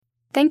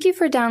Thank you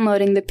for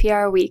downloading the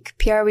PR Week,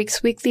 PR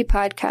Week's weekly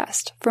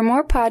podcast. For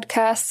more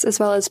podcasts as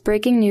well as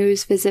breaking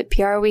news, visit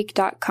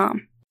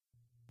prweek.com.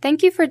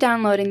 Thank you for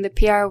downloading the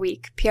PR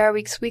Week, PR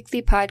Week's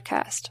weekly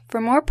podcast.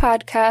 For more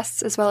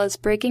podcasts as well as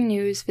breaking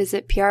news,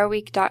 visit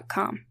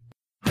prweek.com.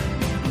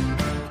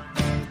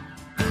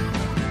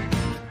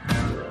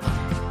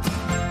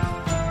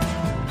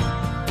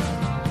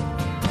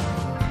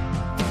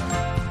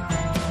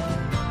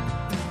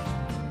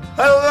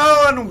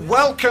 Hello and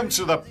welcome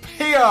to the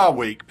PR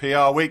Week,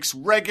 PR Week's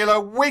regular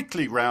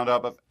weekly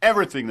roundup of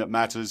everything that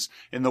matters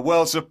in the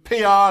worlds of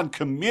PR and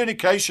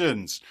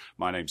communications.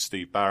 My name's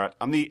Steve Barrett.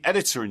 I'm the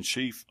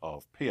editor-in-chief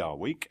of PR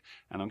Week,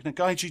 and I'm going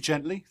to guide you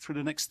gently through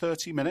the next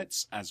 30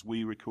 minutes as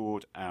we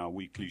record our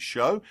weekly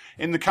show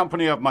in the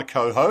company of my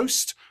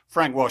co-host,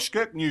 Frank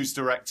Washkut, news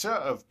director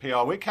of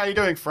PR Week. How are you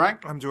doing,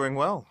 Frank? I'm doing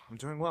well.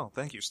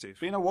 Thank you, Steve.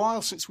 Been a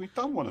while since we've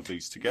done one of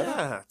these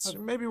together. Yeah,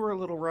 maybe we're a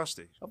little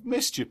rusty. I've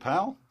missed you,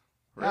 pal.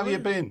 Really? How have you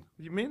been?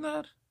 You mean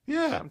that?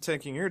 Yeah. I'm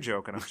taking your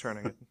joke and I'm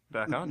turning it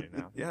back on you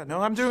now. Yeah,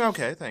 no, I'm doing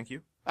okay, thank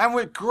you. And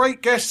we're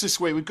great guests this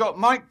week. We've got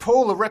Mike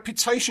Paul, the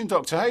reputation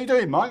doctor. How you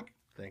doing, Mike?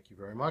 Thank you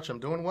very much. I'm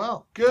doing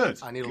well. Good.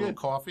 I need a little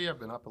coffee. I've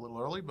been up a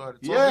little early, but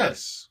it's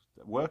yes,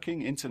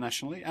 working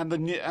internationally, and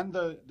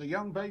the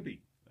young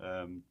baby,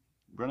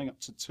 running up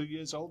to 2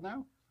 years old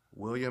now.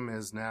 William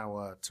is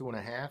now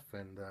 2.5,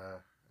 and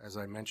as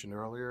I mentioned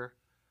earlier,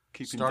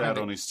 keeping Dad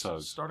on his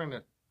toes. Starting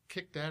to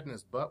kick Dad in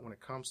his butt when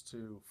it comes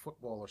to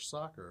football or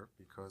soccer,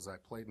 because I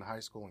played in high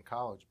school and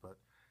college, but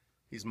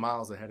he's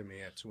miles ahead of me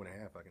at 2.5, I can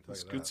tell you that.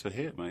 It's good to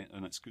hear, mate,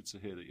 and it's good to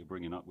hear that you're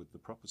bringing up with the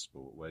proper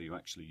sport where you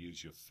actually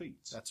use your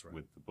feet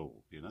with the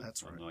ball, you know?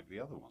 That's right. Unlike the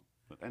other one.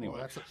 But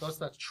anyway. Well,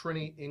 that's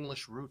Trini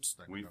English roots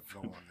that go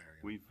on there.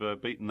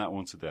 We've beaten that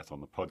one to death on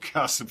the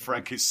podcast, and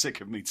Frank is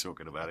sick of me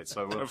talking about it.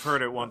 So I've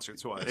heard it once or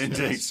twice. Indeed.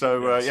 Yes.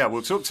 So,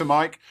 we'll talk to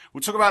Mike. We'll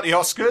talk about the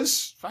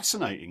Oscars.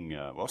 Fascinating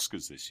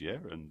Oscars this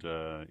year. And,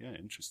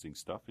 interesting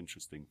stuff,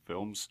 interesting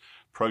films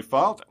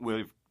profiled.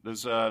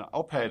 There's an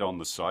op-ed on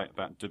the site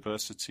about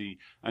diversity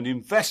and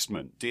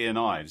investment,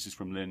 D&I. This is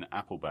from Lynn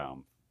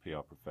Applebaum, PR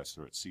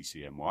professor at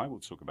CCNY. We'll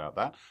talk about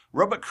that.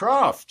 Robert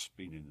Kraft,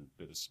 been in a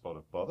bit of spot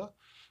of bother,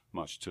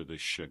 much to the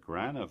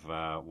chagrin of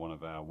one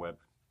of our web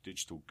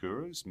digital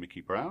gurus, Mickey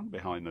Brown,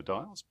 behind the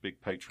dials,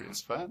 big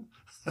Patriots fan,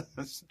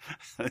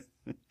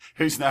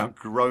 who's now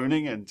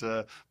groaning and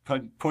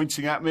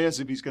pointing at me as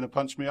if he's going to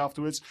punch me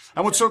afterwards.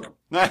 And we'll talk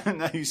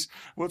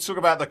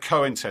about the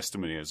Cohen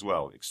testimony as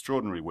well.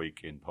 Extraordinary week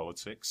in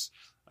politics.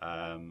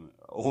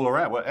 All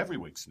around. Well, every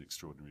week's an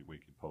extraordinary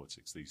week in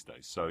politics these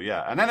days. So,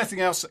 yeah. And anything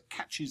else that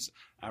catches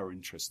our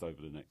interest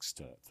over the next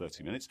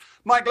 30 minutes.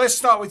 Mike, let's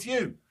start with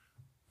you.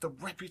 The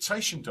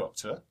reputation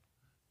doctor.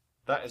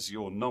 That is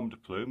your nom de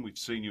plume. We've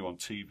seen you on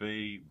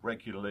TV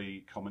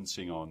regularly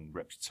commenting on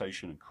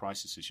reputation and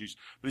crisis issues.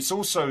 But it's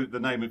also the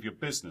name of your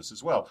business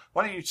as well.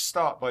 Why don't you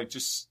start by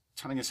just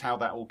telling us how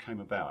that all came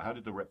about? How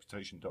did the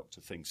reputation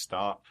doctor thing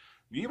start?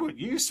 You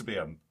used to be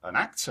an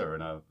actor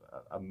and a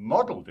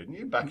model, didn't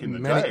you, back in the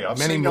day? I've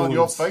seen on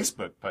your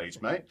Facebook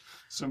page, mate,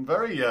 some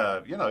very,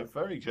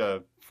 very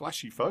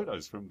flashy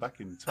photos from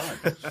back in time.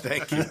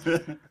 Thank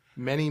you.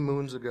 Many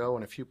moons ago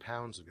and a few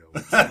pounds ago.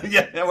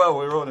 Yeah, well,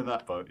 we're all in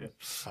that boat,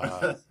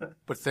 yeah.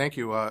 But thank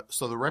you.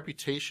 So the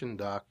reputation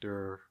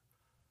doctor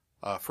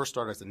first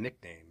started as a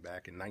nickname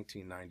back in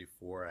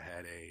 1994. I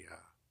had a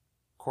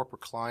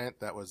corporate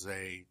client that was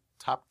a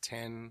top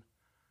 10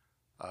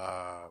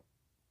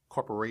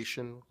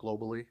 corporation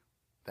globally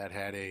that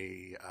had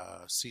a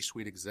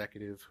C-suite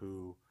executive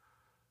who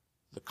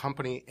the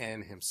company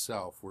and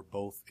himself were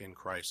both in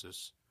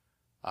crisis.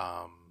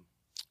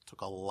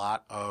 Took a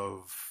lot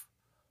of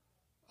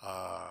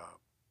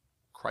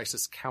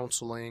crisis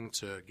counseling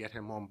to get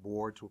him on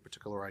board to a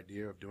particular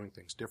idea of doing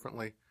things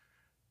differently.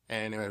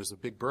 And it was a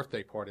big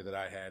birthday party that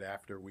I had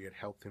after we had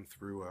helped him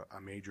through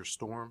a major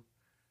storm.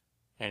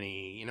 And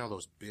he,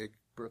 those big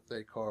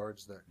birthday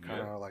cards that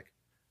kind of like,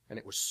 and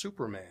it was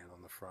Superman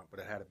on the front, but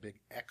it had a big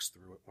X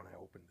through it when I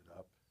opened it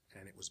up.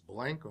 And it was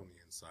blank on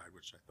the inside,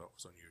 which I thought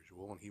was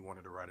unusual. And he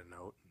wanted to write a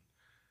note.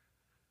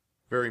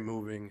 Very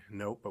moving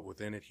note, but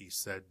within it he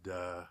said,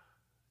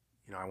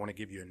 I want to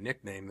give you a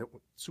nickname that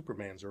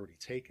Superman's already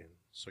taken,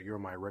 so you're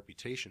my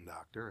reputation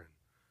doctor. And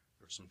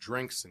there were some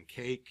drinks and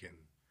cake and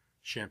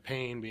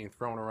champagne being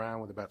thrown around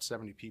with about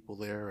 70 people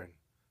there. And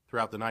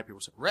throughout the night, people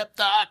said, Rep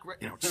Doc,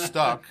 it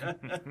stuck.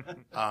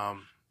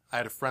 I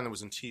had a friend that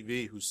was in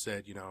TV who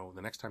said,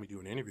 the next time you do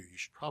an interview, you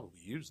should probably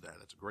use that.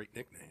 That's a great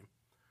nickname.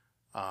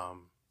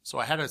 So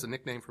I had it as a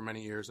nickname for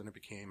many years, and it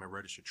became a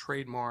registered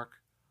trademark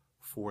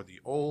for the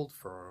old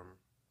firm,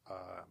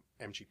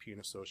 MGP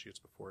and Associates,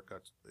 before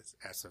its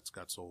assets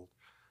got sold.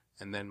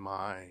 And then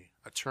my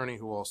attorney,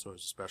 who also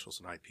is a specialist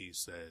in IP,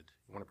 said,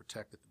 you want to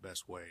protect it the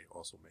best way,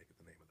 also make it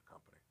the name of the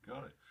company.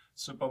 Got it.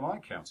 So by my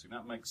counting,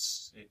 that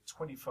makes it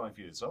 25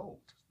 years old.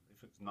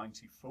 If it's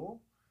 94,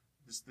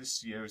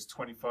 this year is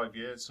 25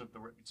 years of the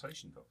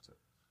reputation doctor.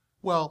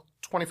 Well,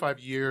 25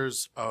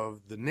 years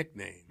of the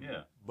nickname.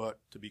 Yeah. But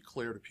to be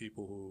clear to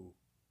people who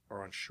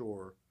are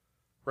unsure,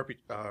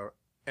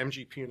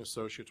 MGP and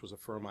Associates was a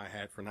firm I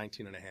had for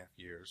 19 and a half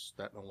years.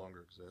 That no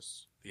longer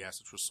exists. The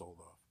assets were sold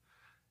off.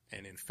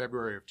 And in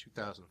February of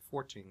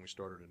 2014, we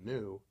started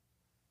anew,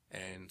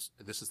 and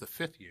this is the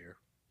 5th year,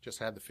 just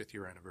had the 5th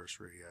year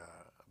anniversary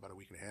about a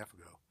week and a half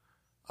ago,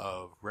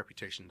 of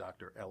Reputation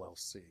Doctor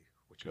LLC,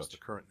 which is the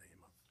current name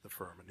of the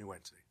firm, a new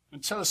entity.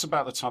 And tell us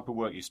about the type of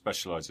work you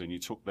specialise in. You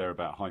talked there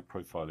about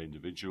high-profile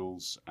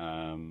individuals.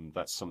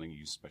 That's something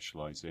you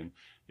specialise in.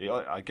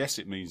 I guess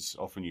it means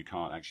often you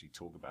can't actually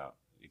talk about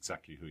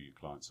exactly who your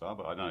clients are,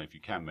 but I don't know if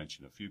you can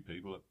mention a few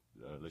people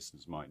that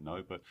listeners might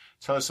know. But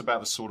tell us about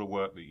the sort of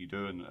work that you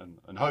do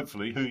and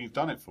hopefully who you've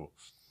done it for.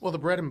 Well, the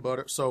bread and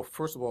butter. So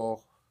first of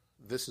all,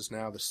 this is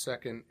now the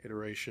second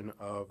iteration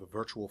of a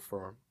virtual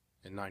firm.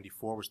 In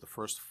 '94 was the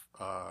first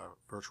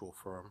virtual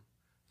firm,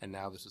 and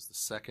now this is the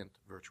second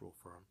virtual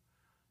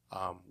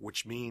firm,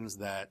 which means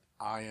that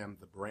I am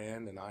the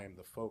brand and I am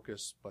the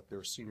focus, but there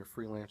are senior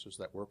freelancers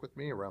that work with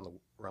me around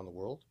the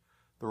world.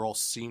 They're all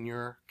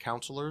senior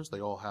counselors. They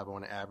all have,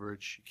 on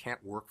average, you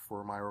can't work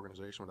for my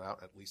organization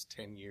without at least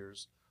 10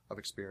 years of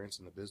experience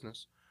in the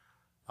business.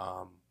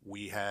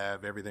 We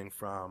have everything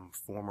from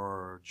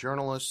former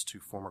journalists to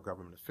former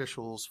government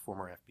officials,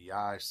 former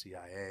FBI,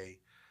 CIA,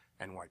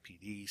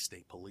 NYPD,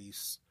 state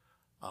police,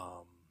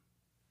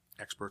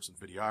 experts in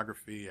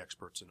videography,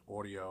 experts in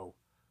audio,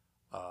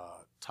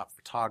 top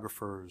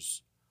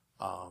photographers,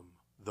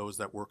 those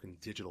that work in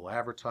digital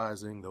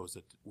advertising, those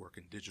that work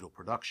in digital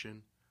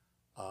production,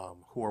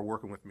 who are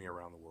working with me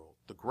around the world.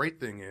 The great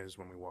thing is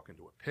when we walk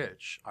into a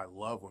pitch, I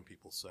love when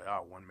people say,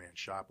 one-man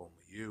shop,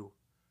 only you,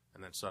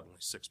 and then suddenly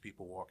 6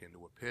 people walk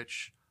into a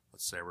pitch.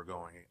 Let's say we're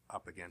going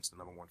up against the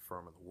number 1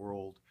 firm in the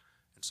world,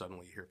 and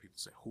suddenly you hear people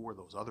say, who are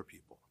those other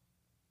people?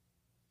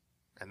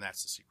 And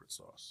that's the secret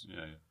sauce.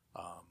 Yeah.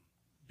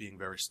 Being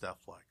very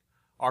stealth-like.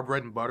 Our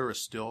bread and butter is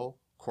still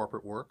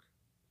corporate work,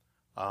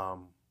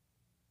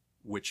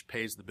 which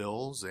pays the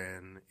bills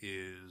and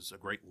is a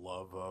great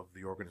love of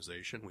the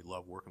organization. We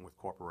love working with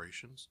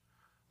corporations.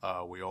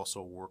 We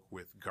also work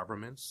with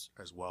governments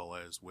as well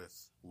as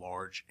with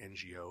large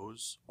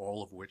NGOs,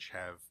 all of which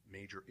have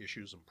major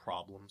issues and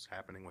problems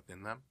happening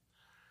within them.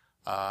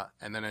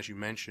 And then, as you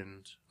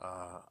mentioned,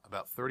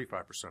 about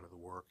 35% of the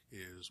work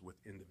is with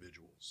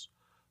individuals.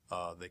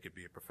 They could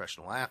be a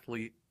professional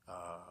athlete,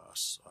 a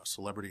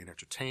celebrity in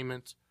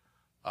entertainment,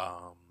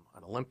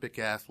 an Olympic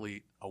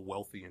athlete, a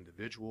wealthy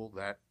individual.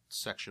 That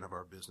section of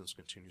our business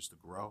continues to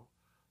grow.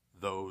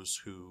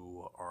 Those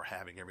who are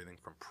having everything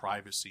from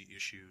privacy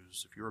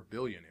issues. If you're a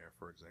billionaire,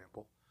 for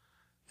example,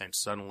 and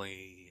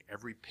suddenly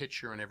every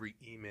picture and every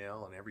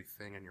email and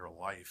everything in your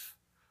life,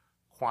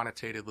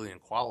 quantitatively and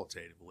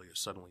qualitatively, is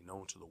suddenly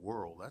known to the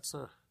world, that's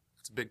a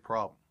big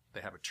problem.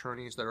 They have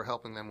attorneys that are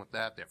helping them with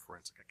that. They have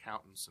forensic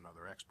accountants and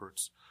other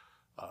experts,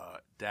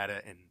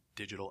 data and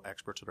digital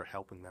experts that are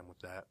helping them with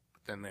that.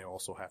 But then they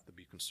also have to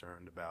be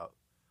concerned about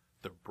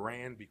the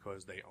brand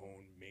because they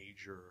own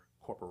major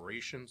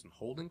corporations and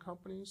holding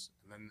companies.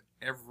 And then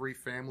every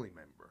family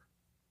member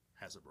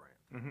has a brand.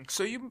 Mm-hmm.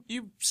 So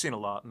you've seen a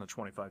lot in the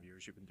 25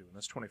 years you've been doing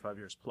this, 25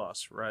 years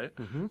plus, right?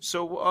 Mm-hmm.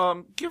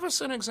 So give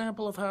us an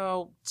example of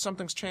how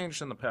something's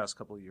changed in the past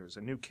couple of years,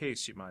 a new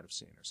case you might have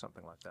seen or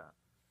something like that.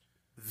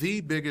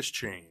 The biggest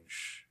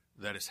change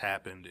that has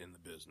happened in the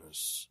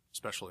business,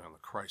 especially on the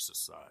crisis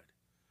side,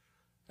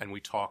 and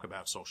we talk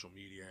about social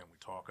media and we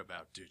talk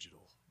about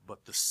digital,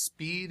 but the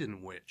speed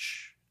in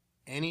which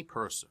any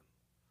person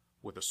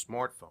with a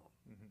smartphone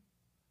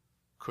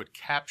could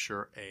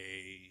capture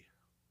a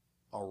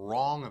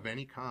wrong of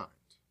any kind,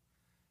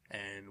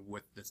 and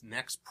with this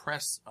next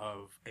press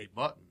of a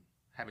button,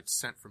 have it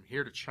sent from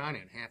here to China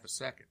in half a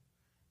second,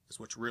 is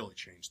what's really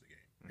changed the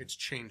game. It's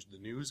changed the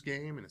news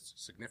game in a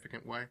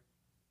significant way.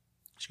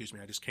 Excuse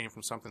me, I just came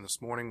from something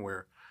this morning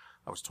where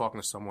I was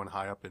talking to someone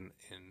high up in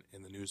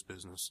the news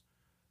business,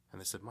 and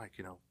they said, Mike,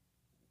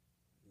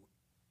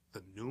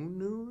 the noon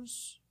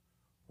news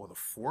or the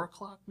 4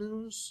 o'clock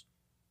news,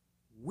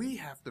 we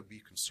have to be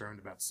concerned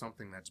about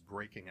something that's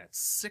breaking at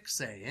 6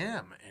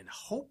 a.m. and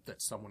hope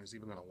that someone is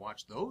even going to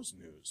watch those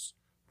news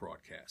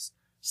broadcasts.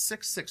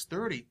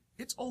 6:30,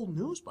 it's old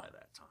news by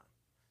that time.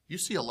 You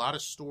see a lot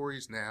of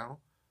stories now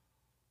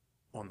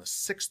on the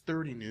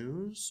 6:30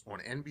 news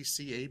on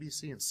NBC,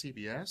 ABC, and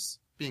CBS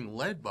being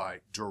led by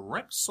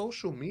direct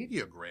social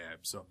media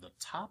grabs of the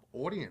top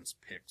audience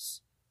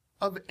picks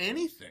of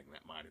anything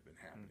that might have been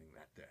happening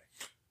that day.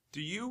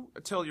 Do you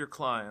tell your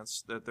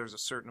clients that there's a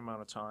certain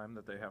amount of time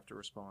that they have to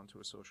respond to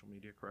a social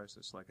media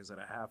crisis? Like, is it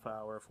a half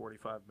hour,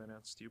 45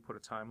 minutes? Do you put a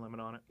time limit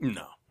on it?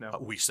 No. No.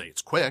 We say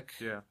it's quick.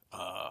 Yeah.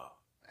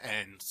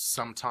 And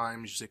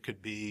sometimes it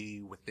could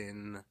be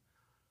within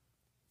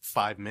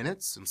 5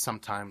 minutes, and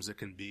sometimes it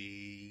can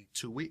be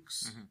 2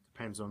 weeks. Mm-hmm.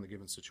 Depends on the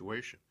given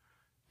situation.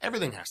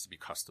 Everything has to be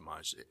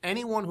customized.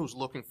 Anyone who's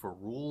looking for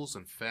rules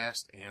and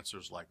fast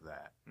answers like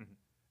that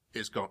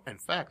is going. In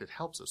fact, it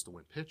helps us to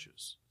win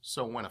pitches.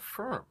 So when a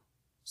firm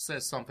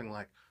says something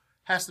like,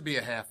 has to be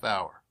a half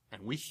hour,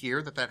 and we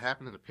hear that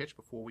happened in the pitch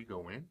before we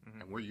go in,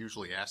 and we're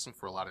usually asking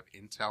for a lot of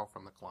intel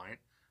from the client,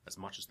 as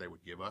much as they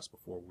would give us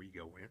before we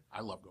go in. I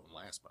love going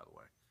last, by the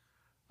way.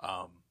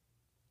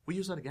 we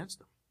use that against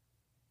them.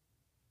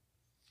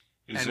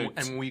 Is it-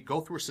 And we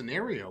go through a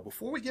scenario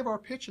before we give our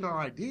pitch and our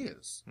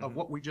ideas of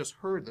what we just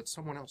heard that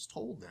someone else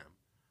told them,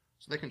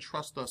 so they can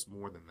trust us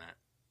more than that.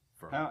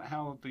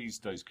 How these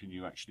days can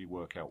you actually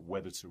work out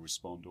whether to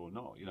respond or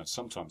not? You know,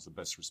 sometimes the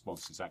best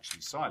response is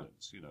actually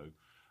silence. You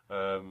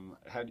know,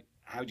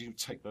 how do you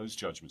take those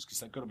judgments?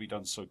 Because they've got to be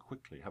done so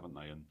quickly, haven't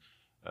they? And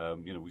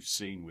you know, we've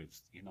seen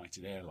with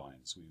United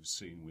Airlines, we've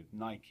seen with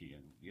Nike,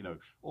 and you know,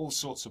 all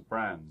sorts of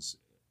brands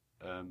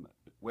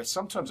where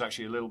sometimes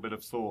actually a little bit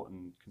of thought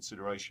and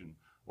consideration,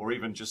 or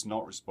even just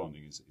not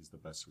responding, is the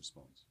best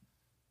response.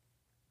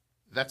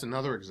 That's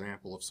another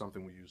example of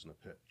something we use in a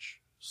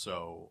pitch.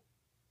 So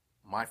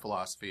my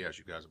philosophy, as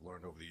you guys have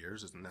learned over the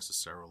years, isn't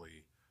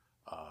necessarily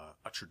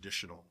a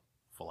traditional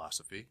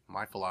philosophy.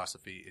 My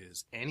philosophy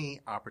is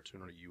any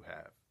opportunity you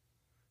have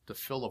to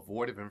fill a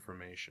void of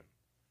information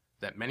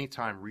that many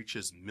times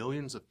reaches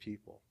millions of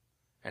people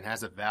and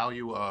has a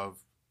value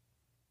of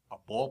a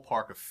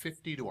ballpark of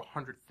 $50,000 to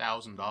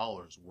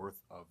 $100,000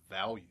 worth of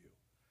value,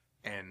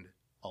 and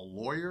a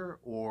lawyer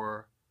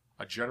or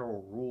a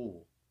general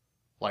rule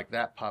like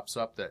that pops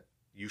up that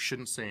you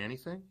shouldn't say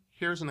anything,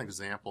 here's an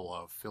example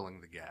of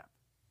filling the gap.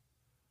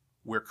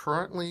 We're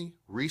currently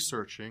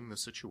researching the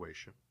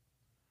situation.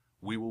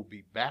 We will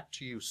be back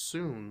to you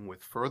soon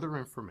with further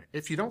information.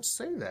 If you don't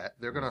say that,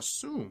 they're going to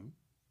assume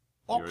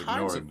all You're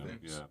kinds of ignoring them,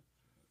 things. yeah.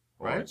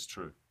 Well, Right? it's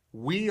true.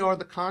 We are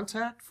the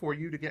contact for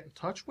you to get in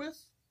touch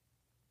with,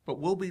 but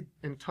we'll be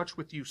in touch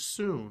with you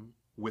soon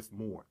with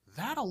more.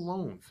 That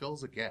alone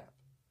fills a gap.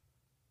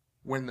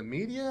 When the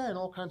media and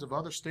all kinds of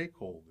other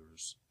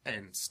stakeholders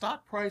and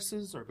stock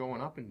prices are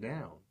going up and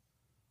down,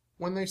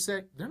 when they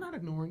say they're not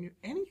ignoring you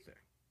anything,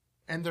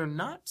 and they're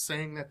not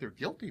saying that they're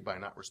guilty by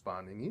not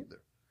responding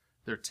either.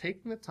 They're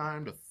taking the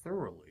time to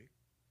thoroughly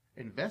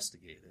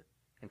investigate it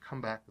and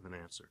come back with an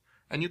answer.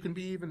 And you can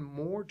be even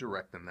more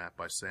direct than that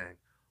by saying,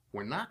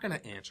 we're not going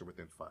to answer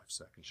within 5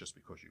 seconds just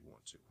because you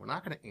want to. We're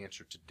not going to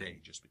answer today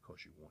just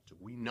because you want to.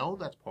 We know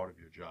that's part of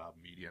your job,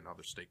 media and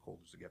other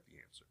stakeholders, to get the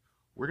answer.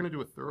 We're going to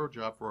do a thorough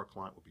job for our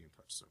client. We'll be in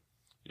touch soon.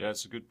 Yeah,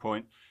 it's a good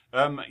point.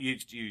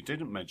 You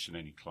didn't mention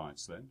any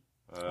clients then.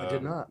 I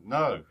did not.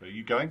 No. Are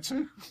you going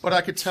to? But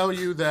I could tell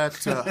you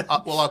that,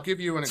 I'll give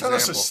you an Tell example.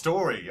 us a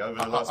story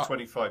over the last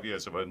 25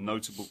 years of a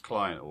notable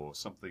client or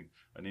something,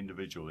 an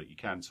individual that you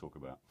can talk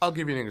about. I'll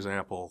give you an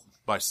example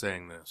by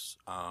saying this.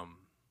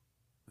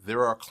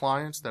 There are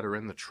clients that are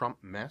in the Trump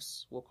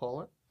mess, we'll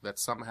call it, that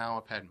somehow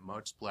have had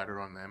mud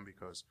splattered on them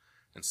because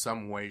in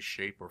some way,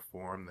 shape, or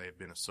form they've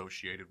been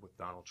associated with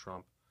Donald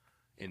Trump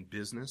in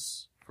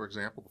business, for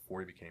example, before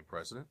he became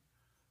president.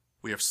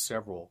 We have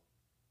several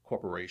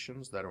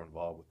corporations that are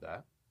involved with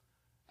that.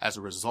 As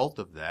a result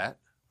of that,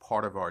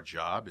 part of our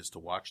job is to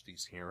watch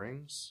these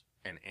hearings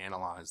and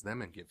analyze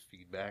them and give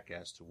feedback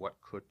as to what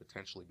could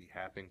potentially be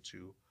happening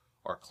to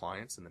our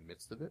clients in the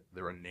midst of it.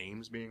 There are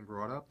names being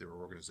brought up. There are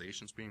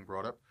organizations being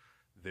brought up.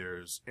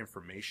 There's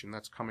information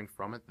that's coming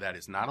from it that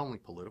is not only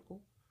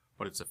political,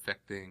 but it's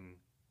affecting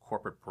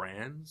corporate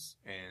brands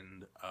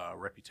and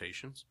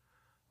reputations.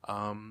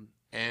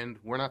 And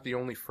we're not the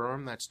only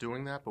firm that's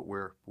doing that, but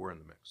we're in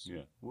the mix.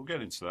 Yeah, we'll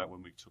get into that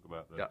when we talk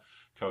about the Yeah.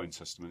 Cohen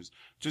testimonies.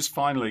 Just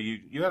finally,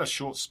 you had a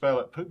short spell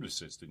at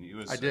Publicis, didn't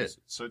you? I did.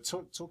 So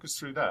talk us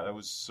through that. That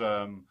was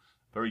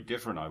very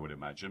different, I would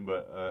imagine,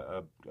 but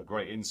a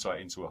great insight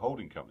into a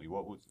holding company.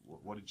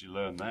 What did you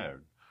learn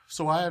there?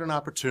 So I had an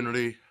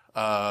opportunity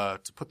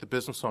to put the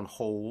business on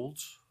hold.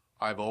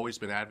 I've always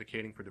been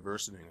advocating for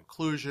diversity and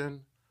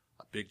inclusion.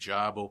 A big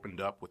job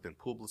opened up within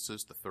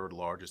Publicis, the third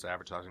largest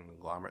advertising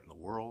conglomerate in the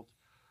world.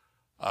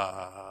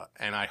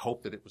 And I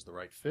hoped that it was the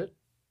right fit.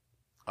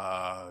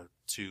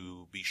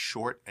 To be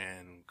short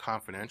and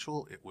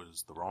confidential, it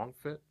was the wrong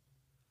fit.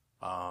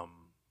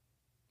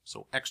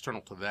 So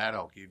external to that,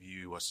 I'll give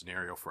you a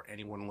scenario for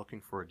anyone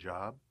looking for a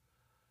job.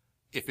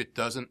 If it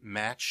doesn't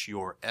match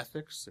your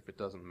ethics, if it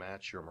doesn't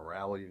match your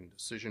morality and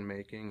decision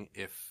making,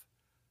 if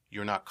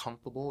you're not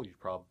comfortable, you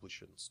probably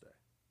shouldn't stay.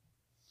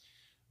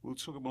 We'll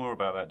talk more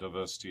about that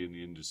diversity in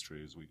the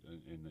industry as we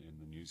in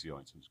the newsy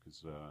items,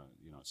 because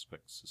I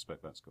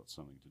suspect that's got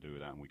something to do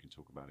with that, and we can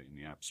talk about it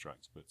in the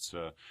abstract. But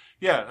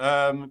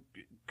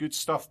good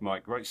stuff,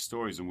 Mike. Great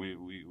stories, and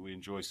we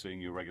enjoy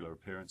seeing your regular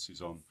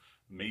appearances on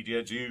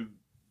media. Do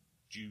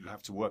you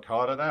have to work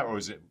hard at that, or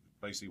is it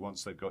basically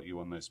once they've got you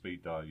on their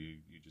speed dial, you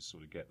just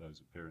sort of get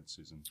those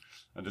appearances,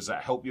 and does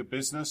that help your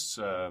business?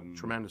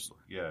 Tremendously.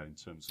 Yeah, in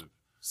terms of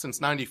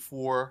Since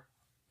 '94,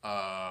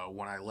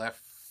 when I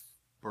left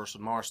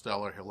Burson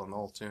Marsteller, Hill &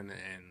 Knowlton,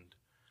 and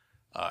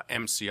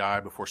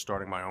MCI before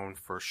starting my own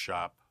first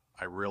shop,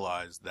 I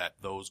realized that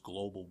those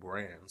global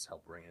brands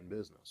help bring in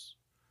business.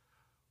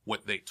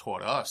 What they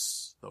taught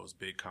us, those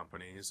big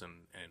companies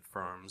and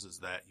firms, is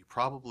that you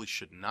probably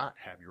should not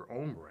have your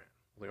own brand.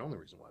 Well, the only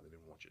reason why they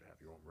didn't want you to have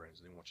your own brand is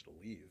they didn't want you to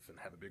leave and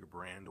have a bigger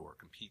brand or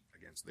compete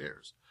against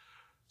theirs.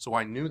 So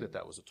I knew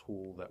that was a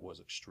tool that was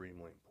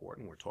extremely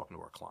important. We're talking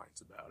to our clients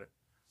about it.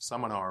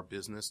 Some in our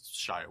business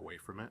shy away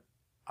from it.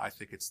 I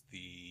think it's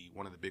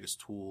one of the biggest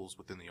tools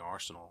within the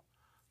arsenal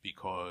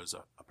because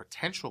a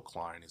potential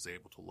client is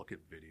able to look at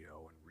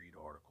video and read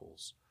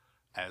articles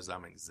as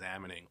I'm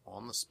examining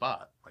on the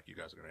spot, like you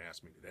guys are going to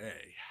ask me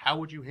today. How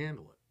would you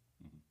handle it?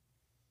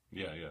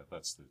 Yeah,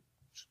 that's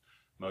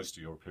most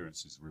of your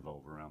appearances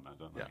revolve around that,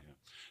 don't they?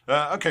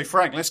 Yeah. Okay,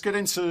 Frank, let's get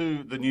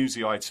into the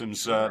newsy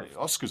items.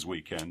 Oscars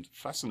weekend,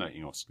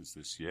 fascinating Oscars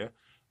this year.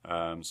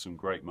 Some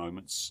great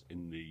moments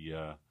in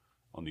the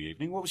on the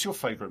evening. What was your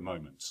favourite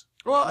moment?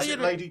 Well, was it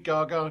Lady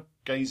Gaga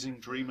gazing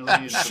dreamily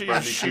into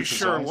Bradley she Cooper's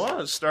sure eyes?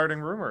 was, starting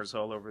rumors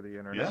all over the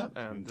internet.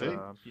 Yeah, and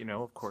indeed.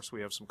 of course,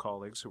 we have some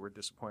colleagues who were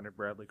disappointed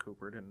Bradley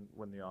Cooper didn't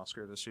win the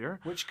Oscar this year.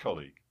 Which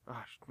colleague?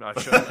 I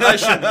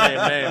shouldn't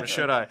name names,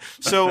 should I?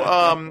 So,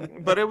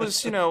 but it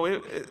was,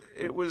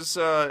 it was.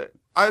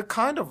 I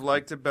kind of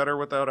liked it better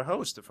without a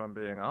host, if I'm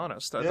being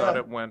honest. I thought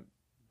it went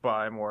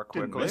by more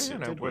quickly.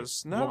 Did we?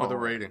 What were the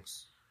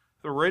ratings?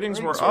 The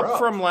ratings were up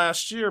from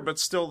last year, but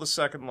still the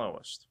second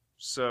lowest.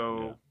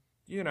 So,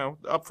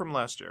 up from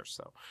last year.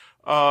 So,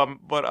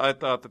 but I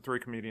thought the three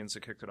comedians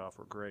that kicked it off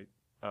were great.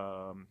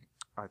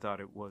 I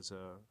thought it was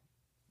a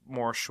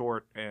more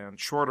shorter and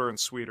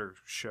sweeter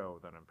show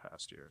than in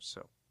past years.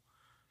 So,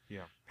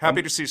 yeah,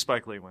 happy to see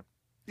Spike Lee win.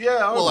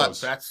 Yeah,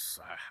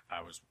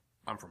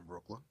 I'm from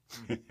Brooklyn.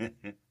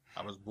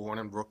 I was born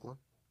in Brooklyn.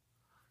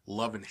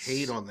 Love and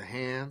hate on the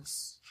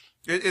hands.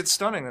 It's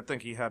stunning to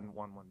think he hadn't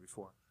won one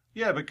before.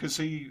 Yeah, because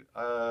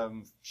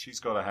She's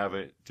Gotta Have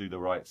It, Do the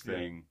Right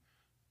Thing,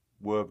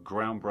 were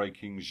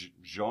groundbreaking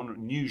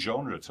new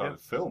genre type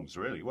of films,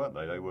 really, weren't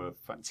they? They were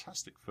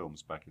fantastic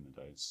films back in the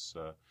day. It's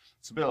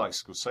a bit like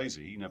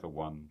Scorsese. He never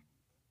won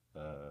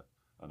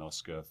an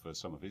Oscar for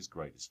some of his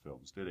greatest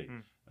films, did he?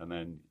 And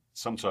then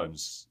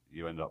sometimes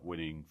you end up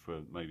winning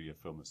for maybe a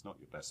film that's not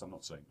your best. I'm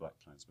not saying Black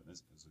Klansman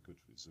is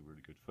a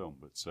really good film,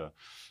 but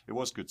it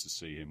was good to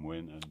see him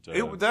win.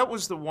 And that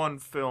was the one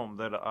film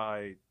that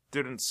I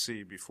didn't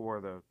see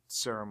before the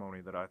ceremony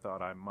that I thought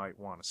I might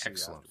want to see.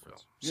 Excellent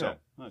afterwards. film.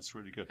 Yeah, that's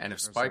really good. And if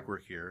Spike were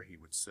here, he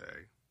would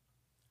say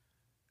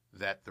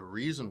that the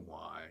reason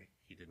why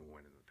he didn't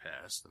win in the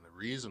past, and the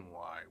reason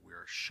why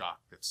we're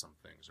shocked that some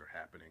things are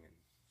happening in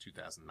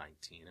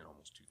 2019 and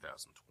almost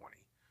 2020,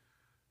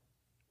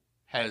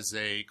 has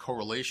a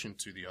correlation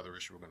to the other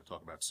issue we're going to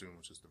talk about soon,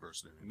 which is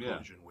diversity and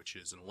inclusion, which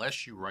is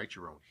unless you write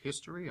your own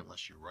history,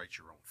 unless you write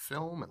your own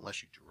film,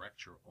 unless you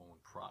direct your own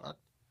product,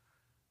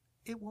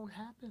 it won't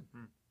happen.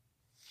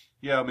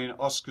 Yeah, I mean,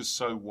 Oscars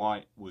So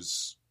White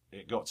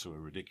it got to a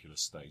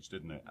ridiculous stage,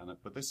 didn't it?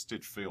 But this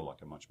did feel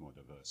like a much more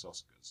diverse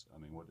Oscars. I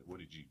mean, what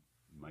did you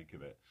make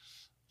of it?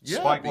 Yeah,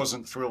 Spike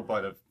wasn't thrilled by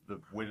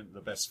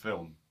the best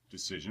film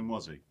decision,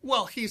 was he?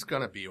 Well, he's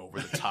going to be over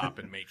the top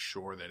and make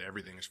sure that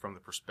everything is from the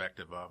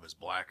perspective of as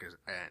black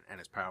and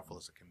as powerful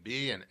as it can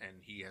be, and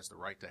he has the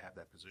right to have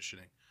that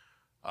positioning.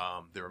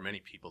 There are many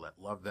people that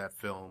love that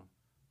film.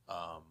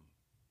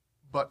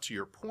 But to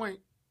your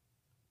point,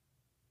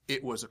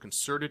 it was a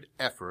concerted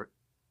effort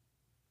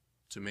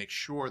to make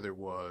sure there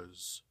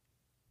was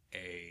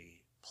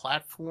a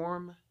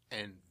platform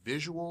and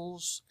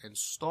visuals and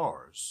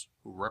stars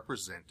who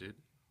represented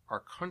our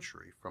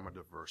country from a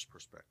diverse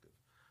perspective.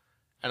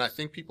 And I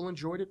think people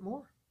enjoyed it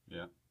more.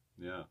 Yeah.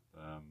 The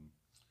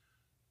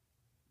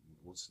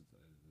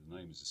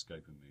name is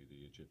escaping me,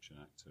 the Egyptian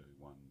actor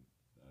who won,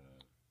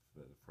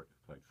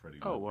 played Freddie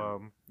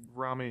Mercury.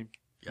 Rami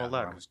Malek.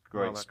 Malek.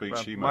 Great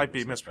speech he might be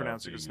made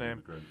mispronouncing his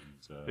name.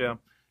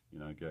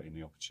 Getting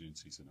the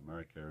opportunities in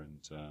America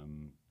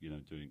and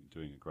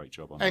doing a great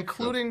job on that.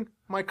 Including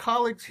my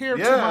colleagues here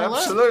to my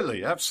left.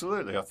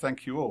 Absolutely. I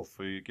thank you all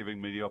for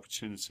giving me the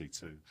opportunity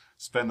to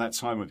spend that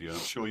time with you. I'm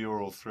sure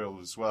you're all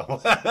thrilled as well.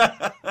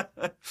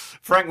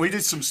 Frank, we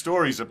did some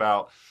stories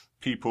about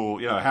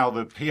people, how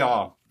the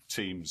PR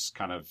teams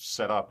kind of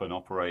set up and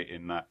operate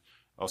in that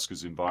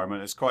Oscars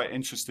environment. It's quite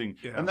interesting.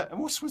 Yeah. And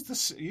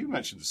you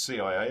mentioned the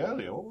CIA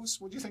earlier.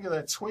 What do you think of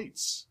their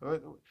tweets?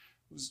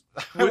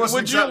 It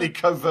wasn't exactly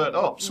covert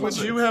ops, was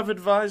it? Would you have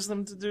advised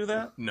them to do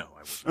that? No,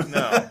 I wouldn't.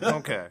 No,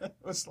 okay.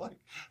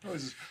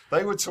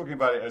 They were talking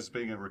about it as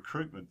being a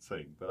recruitment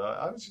thing, but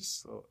I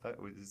just thought,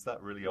 is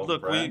that really on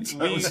brand?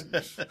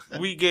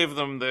 We gave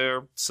them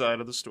their side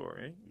of the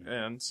story,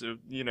 and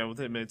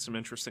they made some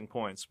interesting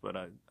points, but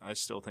I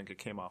still think it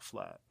came off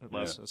flat,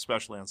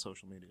 especially on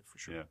social media, for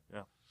sure.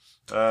 Yeah.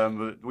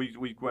 But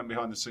we went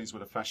behind the scenes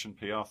with a fashion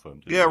PR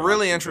firm.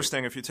 Really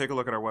interesting. If you take a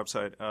look at our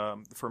website,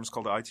 the firm is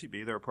called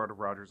ITB. They're a part of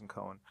Rogers &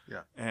 Cohen.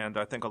 Yeah. And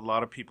I think a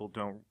lot of people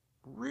don't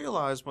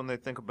realize when they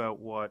think about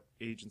what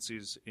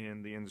agencies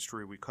in the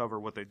industry we cover,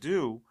 what they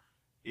do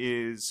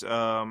is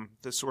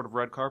this sort of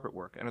red carpet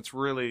work. And it's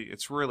really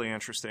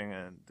interesting.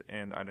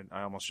 And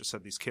I almost just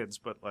said these kids,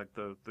 but like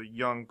the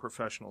young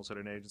professionals at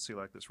an agency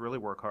like this really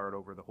work hard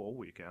over the whole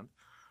weekend.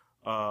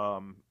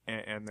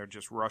 And they're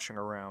just rushing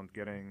around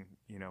getting,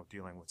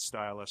 dealing with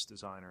stylists,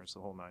 designers, the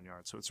whole nine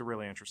yards. So it's a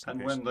really interesting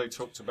case. When they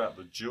talked about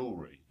the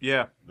jewelry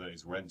that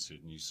is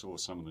rented, and you saw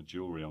some of the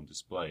jewelry on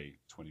display,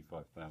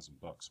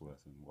 $25,000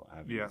 worth and what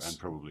have you, and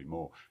probably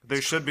more.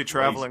 They should be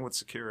traveling with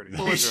security.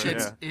 Well, it's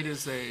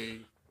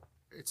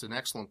an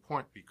excellent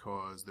point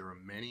because there are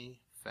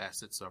many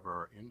facets of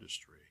our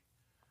industry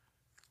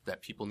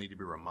that people need to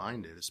be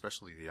reminded,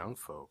 especially the young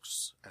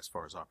folks, as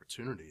far as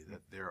opportunity,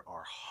 that there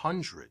are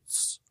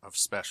hundreds of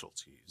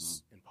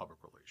specialties in public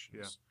relations.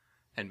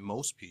 Yeah. And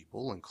most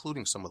people,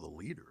 including some of the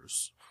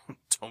leaders,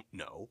 don't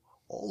know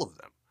all of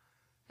them.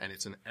 And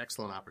it's an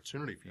excellent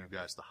opportunity for you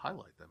guys to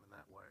highlight them in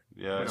that way.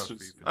 Yeah,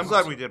 I'm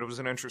glad we did. It was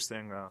an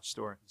interesting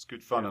story. It's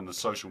good fun, and the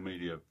social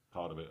media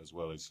part of it as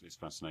well is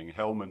fascinating.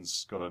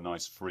 Hellman's got a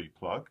nice free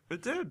plug.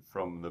 It did.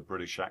 From the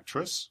British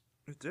actress.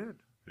 It did.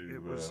 Who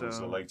It was was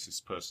the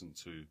latest person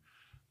to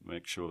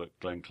make sure that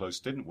Glenn Close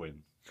didn't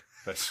win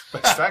Best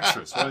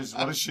Actress. What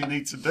does she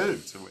need to do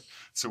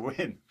to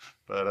win?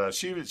 But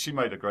she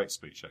made a great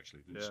speech,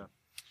 actually, didn't she?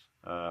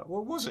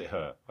 Well, was it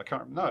her? I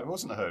can't. No, it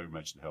wasn't her who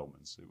mentioned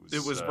Hellman's.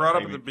 It was brought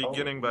up Amy at the Poehler.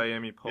 beginning by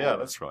Amy Poehler. Yeah,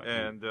 that's right.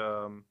 And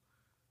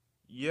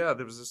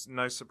there was this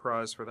nice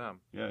surprise for them.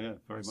 Yeah,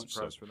 very much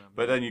so. For them.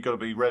 But then you've got to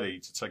be ready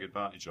to take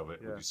advantage of it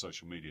with Yeah. your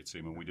social media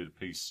team. And we did a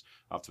piece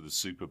after the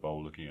Super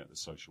Bowl looking at the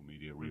social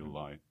media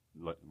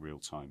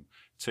real-time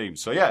team.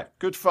 So yeah,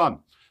 good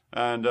fun.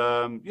 And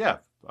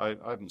I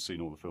haven't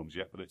seen all the films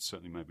yet, but it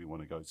certainly made me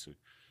want to go to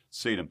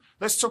see them.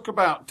 Let's talk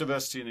about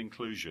diversity and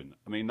inclusion.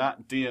 I mean,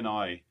 that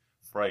D&I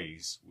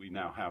phrase, we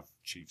now have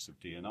chiefs of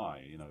D&I.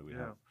 You know, we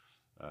have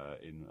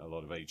in a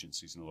lot of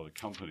agencies and a lot of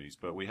companies.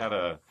 But we had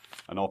an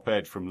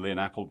op-ed from Lynn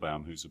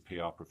Applebaum, who's a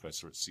PR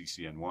professor at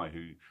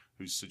CCNY,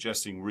 who's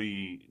suggesting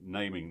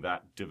renaming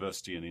that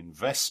diversity and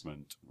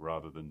investment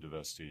rather than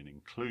diversity and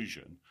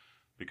inclusion,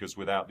 because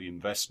without the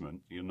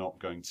investment, you're not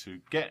going to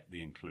get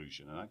the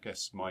inclusion. And I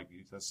guess, Mike,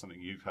 that's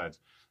something you've had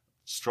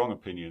strong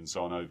opinions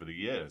on over the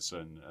years.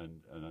 And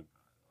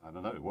I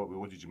don't know,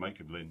 what did you make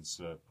of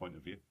Lynn's point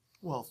of view?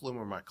 Well, if Lynn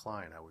were my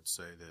client, I would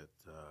say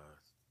that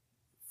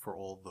for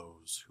all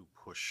those who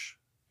push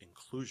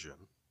inclusion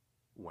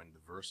when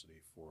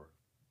diversity for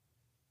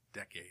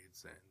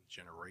decades and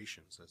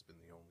generations has been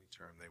the only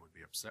term, they would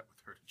be upset with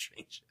her to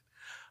change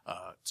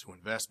it to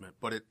investment.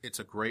 But it's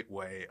a great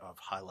way of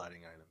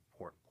highlighting an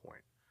important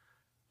point.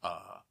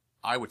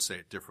 I would say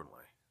it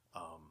differently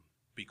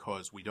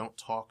because we don't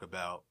talk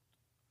about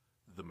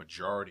the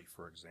majority,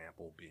 for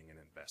example, being an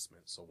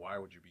investment. So why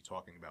would you be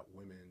talking about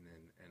women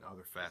and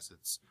other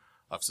facets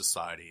of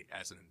society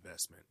as an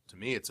investment? To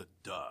me, it's a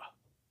duh.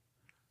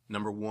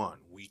 Number one,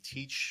 we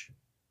teach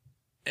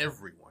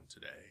everyone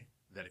today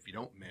that if you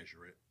don't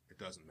measure it, it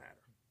doesn't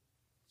matter.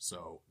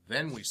 So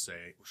then we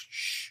say,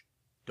 shh,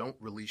 don't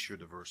release your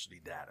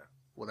diversity data.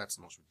 Well, that's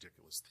the most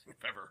ridiculous thing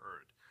I've ever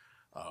heard.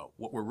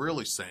 What we're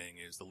really saying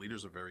is the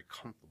leaders are very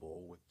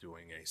comfortable with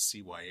doing a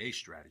CYA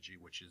strategy,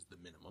 which is the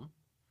minimum.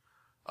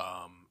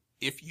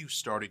 If you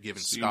started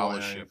giving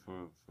scholarship,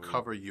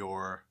 cover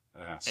your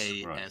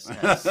ASS.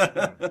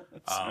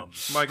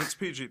 Mike, it's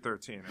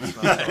PG-13. It's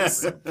not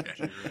Yes.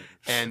 Okay.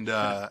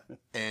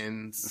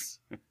 And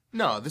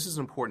no, this is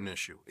an important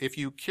issue. If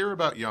you care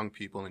about young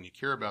people and you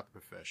care about the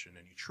profession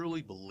and you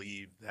truly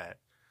believe that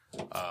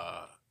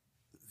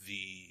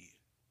the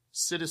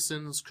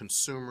citizens,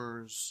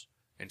 consumers,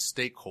 and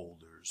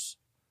stakeholders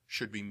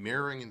should be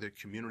mirroring the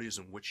communities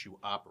in which you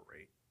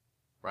operate,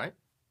 right?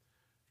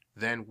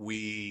 Then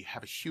we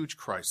have a huge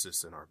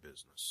crisis in our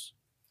business.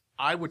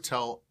 I would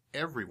tell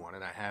everyone,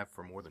 and I have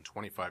for more than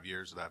 25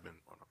 years that I've been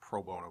on a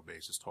pro bono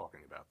basis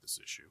talking about this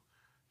issue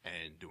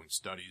and doing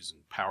studies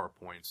and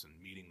PowerPoints and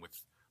meeting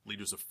with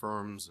leaders of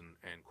firms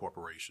and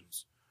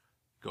corporations.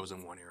 Goes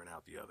in one ear and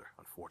out the other,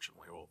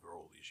 unfortunately, over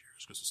all these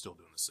years, because we're still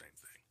doing the same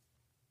thing.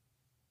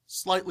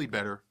 Slightly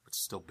better, but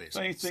still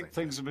basically Don't you think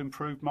things have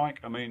improved, Mike?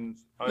 I mean,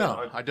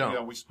 No, I don't. You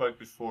know, we spoke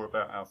before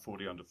about our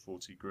 40 under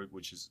 40 group,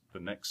 which is the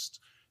next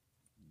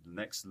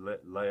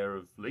layer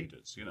of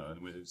leaders. You know,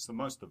 and it's the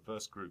most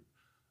diverse group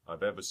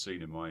I've ever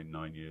seen in my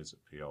 9 years at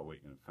PR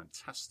Week. And a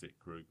fantastic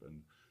group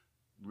and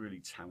really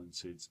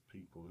talented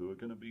people who are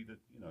going to be the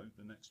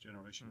next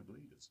generation of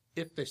leaders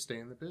if they stay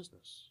in the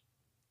business.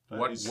 But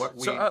What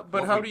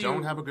we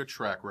don't have a good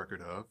track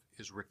record of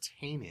is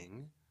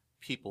retaining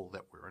people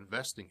that we're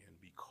investing in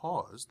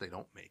because they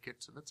don't make it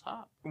to the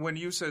top. When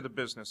you say the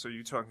business, are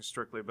you talking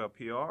strictly about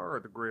PR or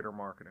the greater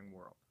marketing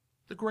world?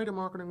 The greater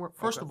marketing work.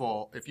 First of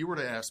all, if you were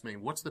to ask me,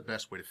 what's the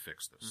best way to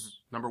fix this?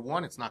 Number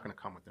one, it's not going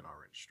to come within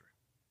our industry.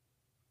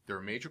 There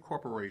are major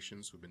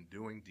corporations who've been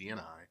doing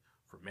D&I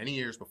for many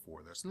years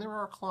before this, and they're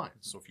our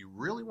clients. So if you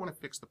really want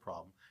to fix the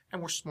problem,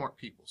 and we're smart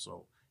people,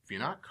 so if you're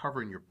not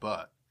covering your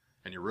butt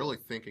and you're really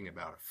thinking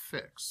about a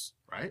fix,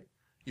 right?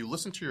 You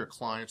listen to your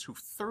clients who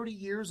 30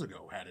 years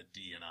ago had a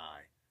D&I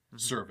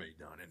survey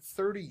done, and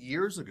 30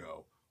 years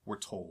ago were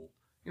told,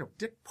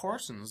 Dick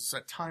Parsons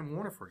at Time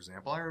Warner, for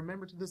example, I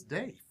remember to this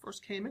day,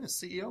 first came in as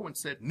CEO and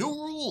said, new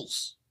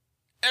rules.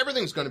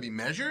 Everything's going to be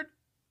measured.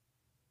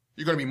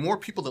 You're going to be more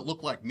people that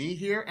look like me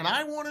here, and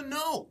I want to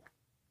know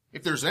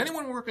if there's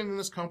anyone working in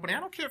this company, I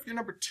don't care if you're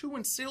number 2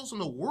 in sales in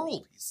the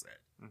world, he said,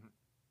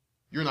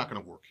 you're not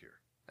going to work here.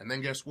 And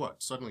then guess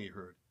what? Suddenly you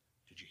heard,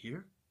 did you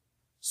hear?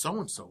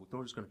 So-and-so thought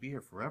he was going to be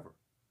here forever.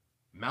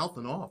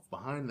 Mouthing off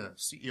behind the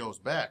CEO's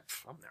back.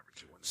 I'm never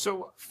doing that.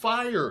 So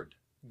fired.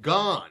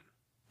 Gone.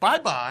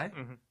 Bye-bye.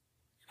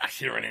 not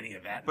hearing any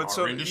of that But in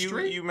so our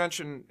industry. you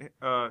mentioned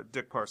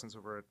Dick Parsons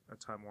over at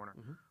Time Warner.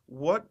 Mhm.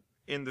 What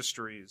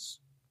industries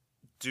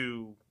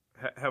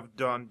have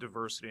done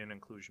diversity and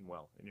inclusion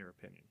well, in your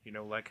opinion?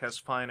 Like has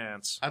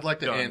finance? I'd like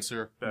to done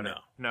answer better?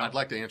 No. I'd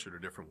like to answer it a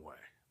different way.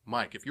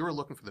 Mike, if you were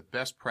looking for the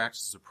best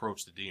practices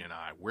approach to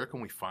D&I, where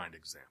can we find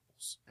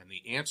examples? And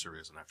the answer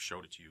is, and I've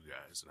showed it to you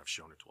guys, and I've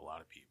shown it to a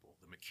lot of people,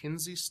 the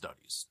McKinsey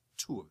studies,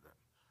 2 of them,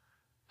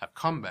 have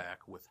come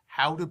back with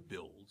how to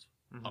build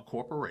a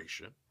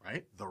corporation,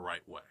 right, the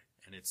right way.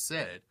 And it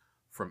said,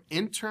 from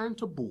intern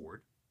to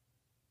board,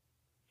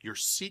 you're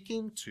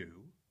seeking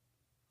to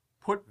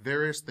put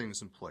various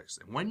things in place.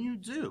 And when you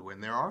do,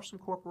 and there are some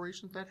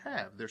corporations that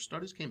have, their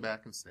studies came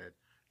back and said,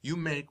 you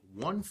make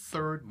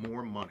 1/3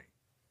 more money.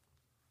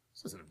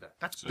 This isn't that.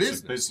 That's So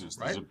it's a business, business.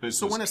 right? There's a business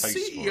So when a case for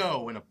it.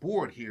 CEO and a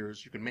board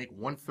hears you can make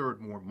 1/3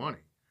 more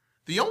money,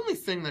 the only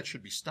thing that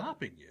should be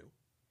stopping you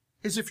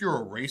is if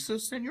you're a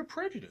racist and you're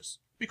prejudiced.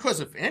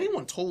 Because if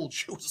anyone told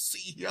you as a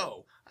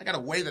CEO, I got a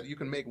way that you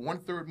can make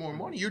 1/3 more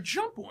money, you'd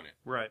jump on it.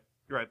 Right.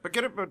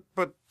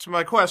 But to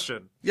my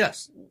question,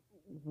 Yes.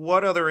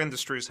 what other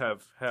industries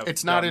have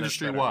It's not done this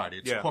industry better? wide.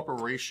 It's Yeah.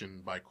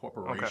 corporation by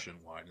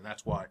corporation wide. And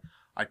that's why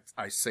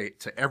I say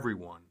to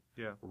everyone,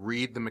 Yeah.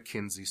 read the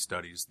McKinsey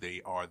studies.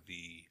 They are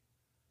the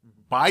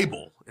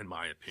Bible, in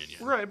my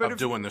opinion, Right, but of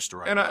doing this the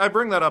right And way. I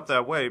bring that up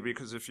that way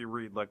because if you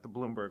read like the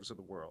Bloombergs of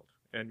the world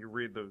and you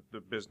read the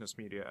business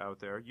media out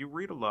there, you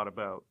read a lot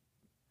about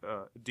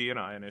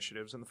D&I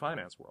initiatives in the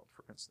finance world,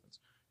 for instance.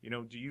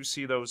 Do you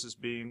see those as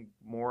being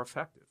more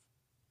effective?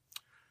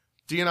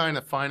 D&I in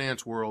the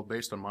finance world,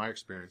 based on my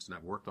experience, and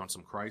I've worked on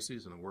some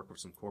crises, and I've worked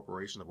with some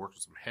corporations, I've worked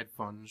with some hedge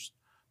funds,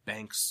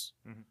 banks,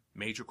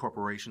 major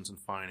corporations in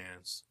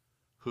finance,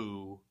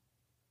 who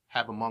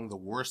have among the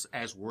worst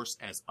as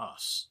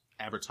us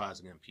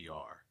advertising and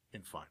PR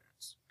in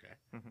finance. Okay,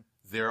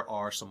 There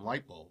are some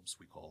light bulbs,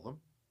 we call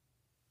them.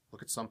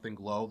 Look at something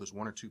glow. There's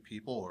 1 or 2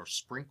 people or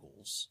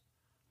sprinkles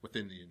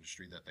within the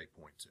industry that they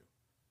point to.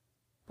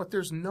 But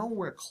there's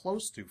nowhere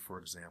close to, for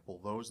example,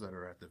 those that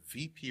are at the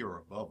VP or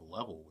above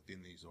level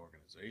within these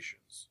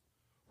organizations,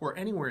 or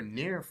anywhere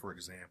near, for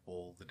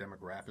example, the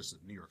demographics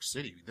of New York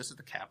City. This is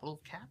the capital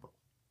of capital.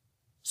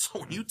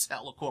 So when you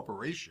tell a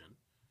corporation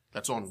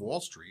that's on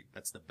Wall Street,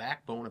 that's the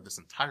backbone of this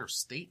entire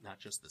state, not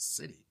just the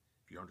city,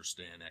 if you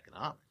understand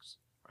economics,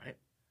 right?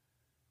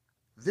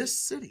 This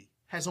city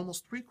has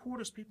almost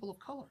 3/4 people of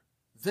color.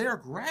 They're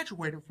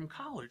graduating from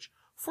college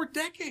for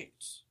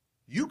decades.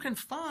 You can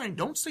find,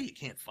 don't say you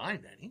can't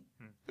find any.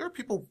 There are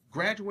people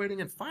graduating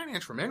in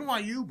finance from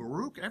NYU,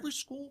 Baruch, every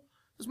school.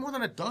 There's more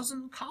than a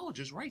dozen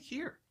colleges right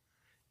here.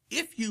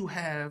 If you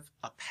have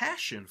a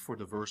passion for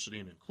diversity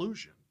and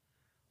inclusion,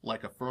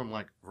 like a firm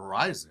like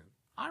Verizon,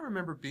 I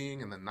remember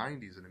being in the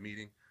 90s in a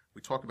meeting,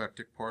 we talked about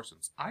Dick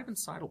Parsons, Ivan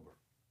Seidelberg,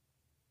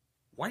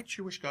 white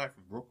Jewish guy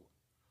from Brooklyn,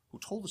 who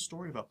told a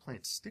story about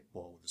playing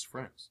stickball with his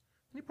friends.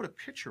 And he put a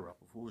picture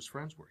up of who his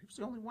friends were. He was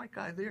the only white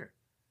guy there.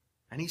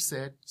 And he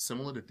said,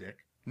 similar to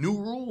Dick, new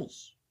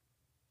rules.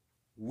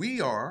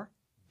 We are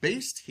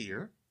based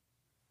here.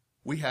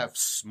 We have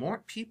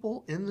smart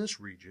people in this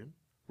region.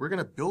 We're going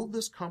to build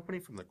this company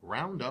from the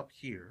ground up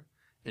here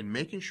and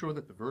making sure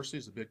that diversity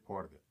is a big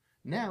part of it.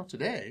 Now,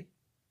 today,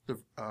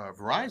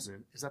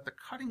 Verizon is at the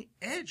cutting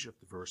edge of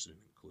diversity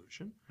and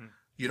inclusion.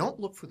 You don't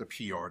look for the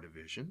PR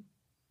division.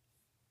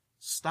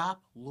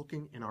 Stop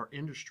looking in our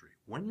industry.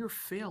 When you're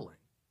failing,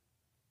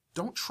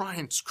 don't try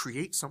and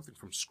create something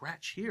from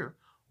scratch here.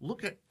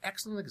 Look at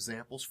excellent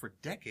examples for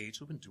decades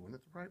who've been doing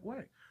it the right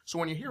way. So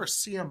when you hear a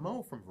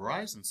CMO from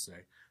Verizon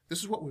say, this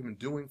is what we've been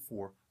doing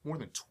for more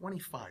than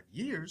 25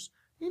 years,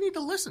 you need to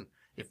listen.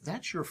 If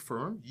that's your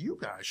firm, you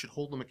guys should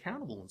hold them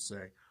accountable and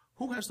say,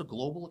 who has the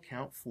global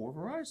account for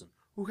Verizon?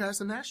 Who has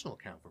the national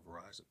account for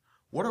Verizon?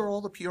 What are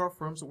all the PR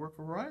firms that work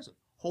for Verizon?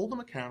 Hold them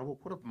accountable,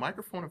 put a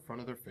microphone in front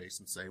of their face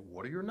and say,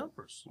 what are your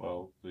numbers?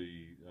 Well,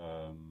 the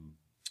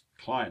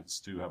clients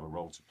do have a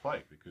role to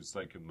play because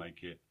they can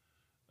make it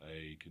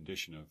a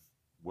condition of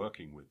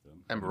working with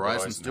them. And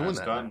Verizon's doing has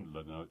that done.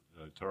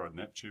 Toro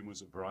Neptune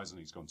was at Verizon.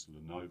 He's gone to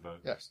Lenovo.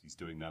 Yes. He's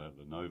doing that at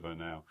Lenovo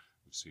now.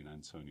 We've seen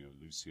Antonio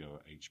Lucio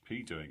at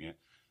HP doing it.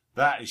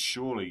 That is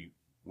surely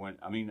when,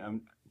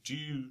 do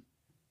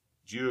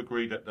you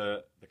agree that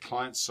the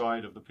client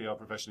side of the PR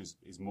profession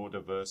is more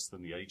diverse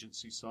than the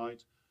agency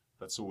side?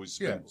 That's always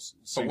been,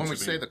 But when we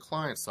say the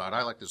client side,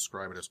 I like to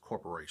describe it as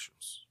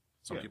corporations.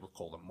 Some Yeah. people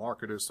call them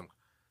marketers.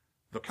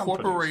 The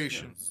Companies,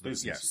 corporations,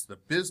 businesses. yes, the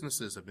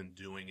businesses have been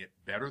doing it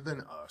better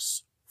than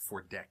us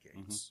for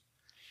decades.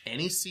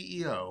 Any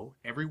CEO,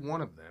 every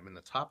one of them in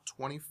the top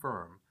 20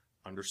 firm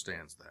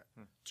understands that.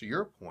 To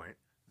your point,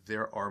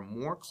 there are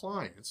more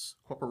clients,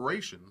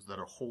 corporations that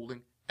are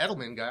holding.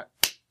 Edelman got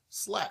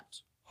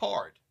slapped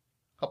hard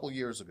a couple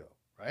years ago,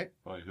 right?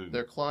 By who?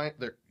 Their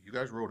client, you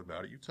guys wrote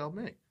about it, you tell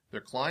me. Their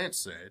client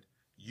said,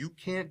 you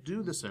can't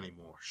do this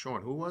anymore.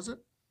 Sean, who was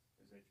it?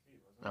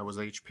 That was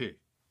HP.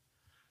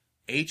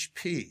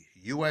 HP,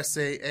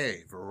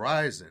 USAA,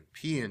 Verizon,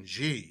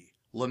 P&G,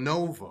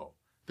 Lenovo.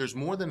 There's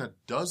more than a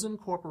dozen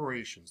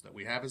corporations that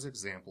we have as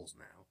examples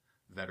now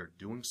that are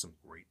doing some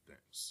great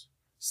things.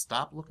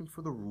 Stop looking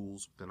for the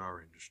rules within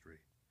our industry.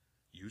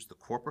 Use the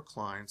corporate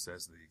clients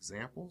as the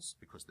examples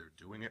because they're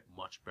doing it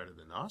much better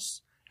than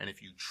us. And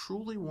if you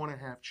truly want to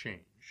have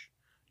change,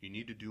 you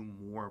need to do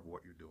more of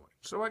what you're doing.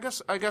 So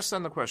I guess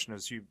then the question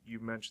is, you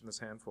mentioned this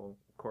handful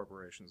of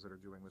corporations that are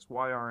doing this.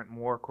 Why aren't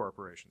more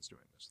corporations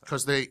doing this?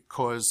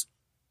 Because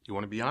you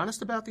want to be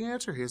honest about the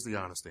answer? Here's the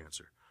honest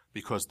answer.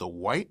 Because the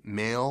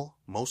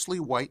mostly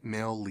white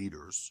male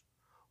leaders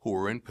who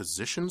are in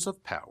positions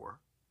of power,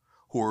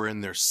 who are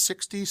in their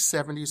 60s,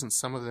 70s, and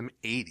some of them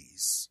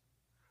 80s,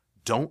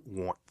 don't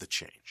want the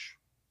change.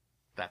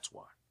 That's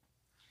why.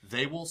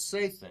 They will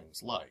say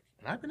things like,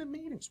 and I've been in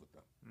meetings with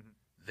them,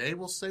 they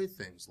will say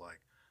things like,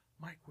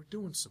 Mike, we're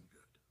doing some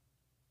good.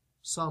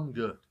 Some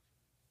good.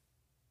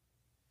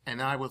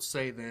 And I will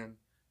say then,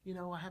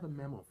 I have a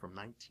memo from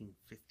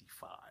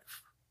 1955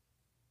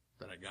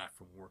 that I got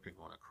from working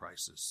on a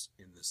crisis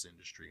in this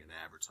industry in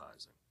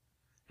advertising.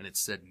 And it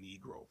said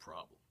Negro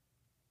problem.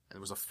 And it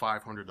was a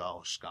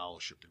 $500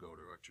 scholarship to go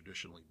to a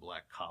traditionally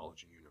black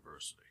college and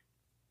university.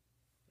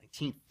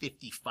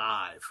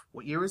 1955.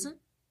 What year is it?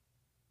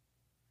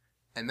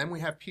 And then we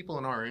have people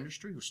in our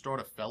industry who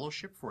start a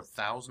fellowship for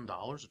 $1,000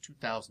 or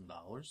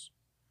 $2,000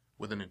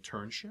 with an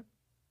internship.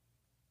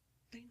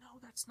 They know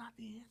that's not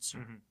the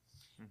answer.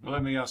 Well,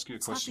 let me ask you a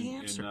It's not question. the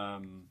answer.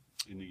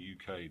 In the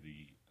UK,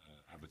 the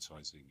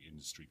advertising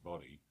industry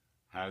body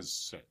has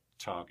set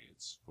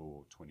targets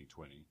for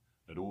 2020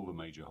 that all the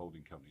major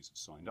holding companies have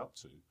signed up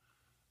to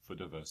for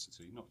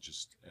diversity, not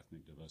just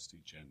ethnic diversity,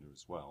 gender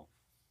as well.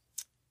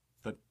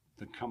 But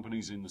the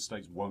companies in the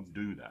States won't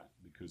do that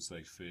because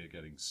they fear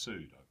getting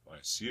sued, I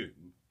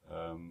assume.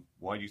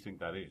 Why do you think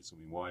that is? I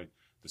mean, why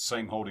the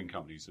same holding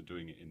companies are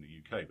doing it in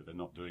the UK, but they're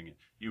not doing it?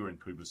 You were in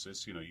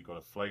Publicis, you got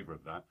a flavour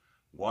of that.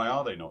 Why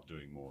are they not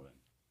doing more then?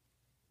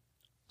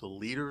 The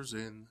leaders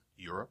in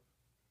Europe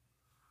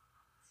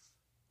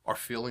are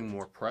feeling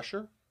more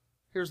pressure.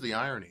 Here's the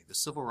irony. The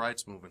civil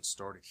rights movement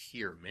started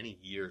here many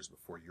years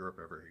before Europe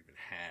ever even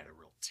had a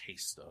real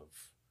taste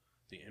of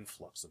the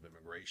influx of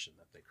immigration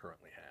that they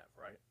currently have,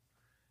 right?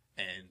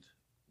 And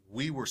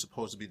we were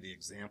supposed to be the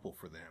example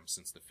for them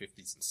since the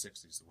 50s and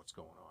 60s of what's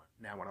going on.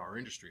 Now in our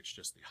industry, it's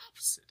just the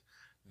opposite.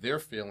 They're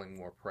feeling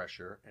more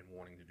pressure and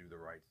wanting to do the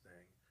right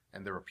thing.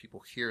 And there are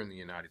people here in the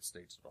United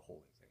States that are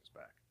holding things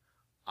back.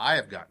 I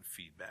have gotten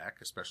feedback,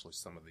 especially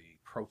some of the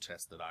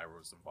protests that I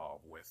was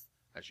involved with.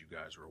 As you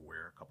guys are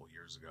aware, a couple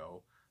years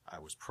ago, I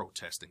was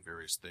protesting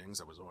various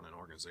things. I was on an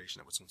organization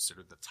that was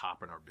considered the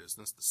top in our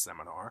business, the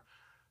Seminar,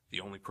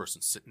 the only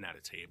person sitting at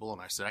a table. And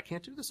I said, I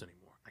can't do this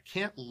anymore. I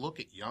can't look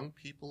at young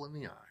people in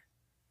the eye.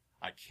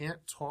 I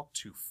can't talk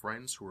to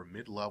friends who are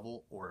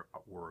mid-level or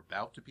were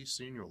about to be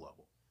senior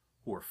level,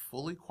 who are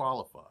fully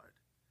qualified,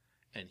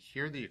 and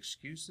hear the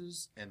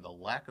excuses and the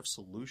lack of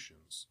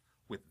solutions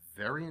with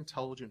very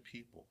intelligent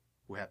people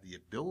who have the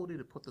ability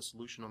to put the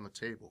solution on the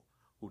table,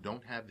 who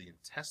don't have the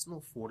intestinal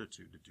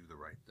fortitude to do the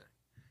right thing.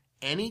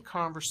 Any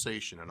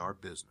conversation in our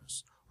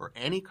business or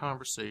any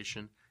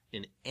conversation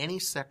in any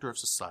sector of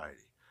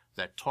society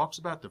that talks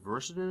about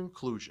diversity and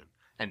inclusion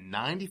and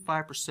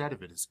 95%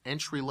 of it is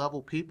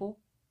entry-level people,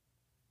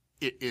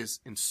 it is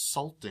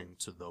insulting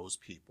to those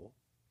people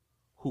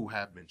who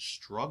have been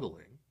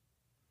struggling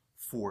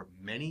for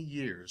many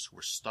years, who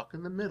are stuck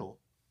in the middle.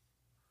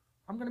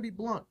 I'm going to be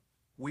blunt.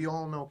 We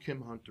all know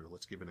Kim Hunter.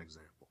 Let's give an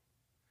example.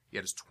 He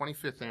had his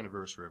 25th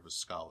anniversary of his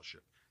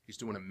scholarship. He's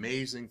doing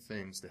amazing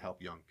things to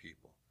help young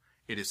people.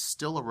 It is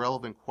still a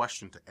relevant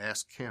question to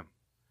ask Kim.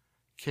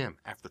 Kim,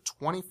 after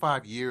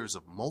 25 years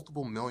of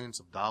multiple millions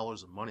of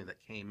dollars of money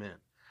that came in,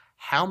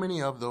 how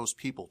many of those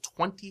people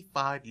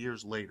 25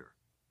 years later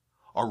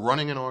are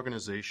running an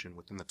organization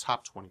within the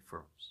top 20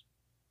 firms,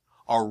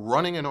 are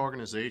running an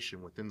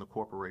organization within the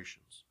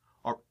corporations?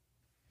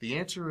 The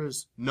answer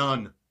is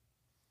none.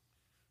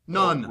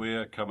 None. Well,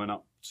 we're coming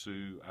up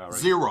to our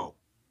Zero.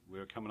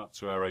 We're coming up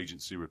to our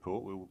agency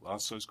report. We'll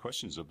ask those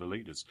questions of the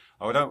leaders.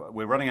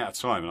 We're running out of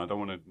time, and I don't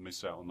want to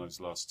miss out on those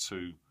last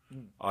two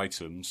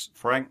items.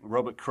 Frank,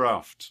 Robert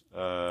Kraft,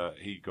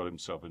 he got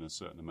himself in a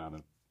certain amount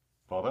of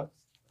bother.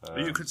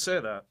 You could say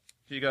that.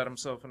 He got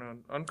himself in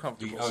an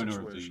uncomfortable The owner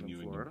situation of the in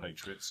New Florida. England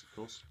Patriots, of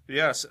course.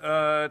 Yes.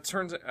 It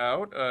turns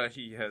out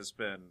he has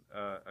been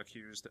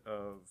accused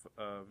of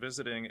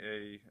visiting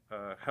a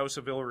house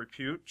of ill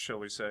repute, shall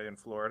we say, in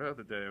Florida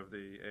the day of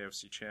the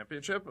AFC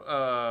Championship.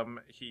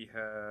 He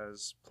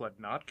has pled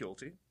not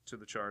guilty to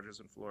the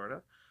charges in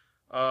Florida,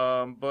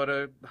 but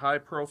a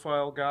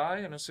high-profile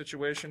guy in a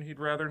situation he'd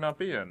rather not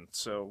be in.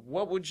 So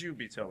what would you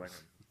be telling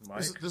him, Mike?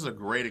 This is a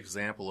great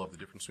example of the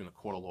difference between the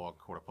court of law and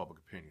court of public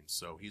opinion.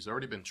 So he's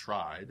already been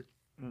tried,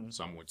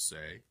 some would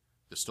say.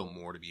 There's still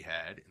more to be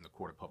had in the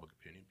court of public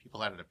opinion.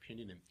 People had an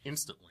opinion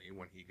instantly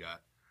when he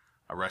got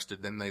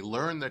arrested. Then they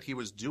learned that he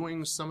was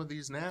doing some of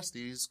these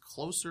nasties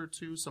closer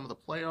to some of the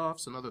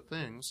playoffs and other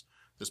things.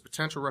 There's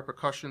potential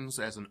repercussions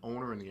as an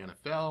owner in the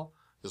NFL.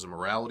 There's a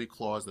morality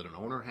clause that an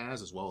owner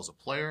has as well as a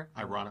player.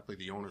 Ironically,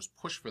 the owners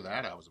push for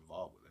that. I was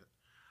involved with it.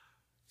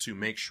 To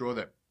make sure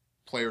that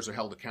players are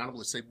held accountable.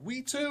 They say,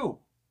 we too.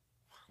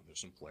 There's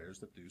some players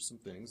that do some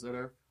things that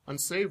are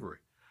unsavory.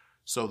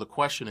 So the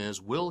question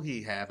is, will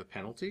he have a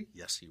penalty?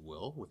 Yes, he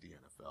will with the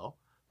NFL.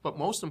 But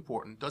most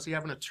important, does he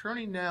have an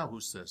attorney now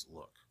who says,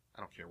 look, I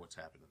don't care what's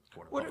happened in the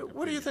court of public opinion.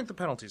 What do you think the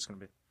penalty is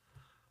going to be?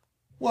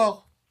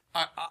 Well,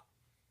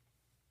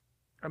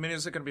 I mean,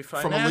 is it going to be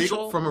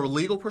financial? From a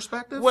legal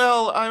perspective?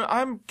 Well,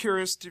 I'm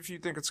curious if you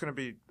think it's going to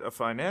be a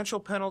financial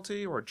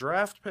penalty or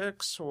draft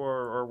picks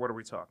or what are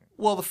we talking?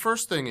 Well, the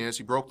first thing is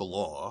he broke the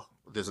law.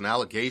 There's an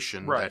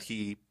allegation Right. that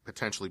he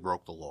potentially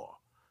broke the law.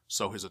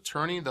 So his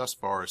attorney thus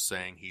far is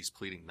saying he's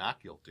pleading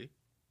not guilty,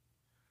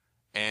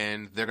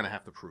 and they're going to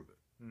have to prove it.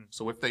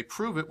 So if they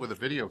prove it with a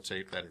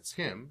videotape that it's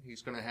him,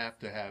 he's going to have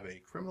a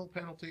criminal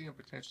penalty and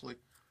potentially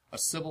a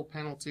civil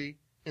penalty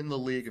in the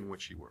league in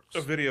which he works.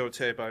 A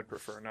videotape I'd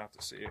prefer not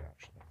to see,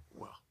 actually.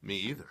 Well, me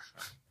either.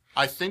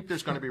 I think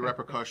there's going to be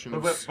repercussions.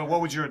 But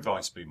what would your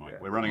advice be,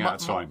 Mike? We're running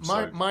out of time.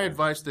 My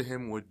advice to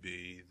him would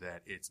be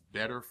that it's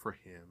better for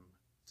him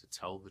to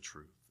tell the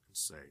truth and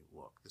say,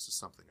 look, this is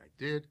something I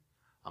did.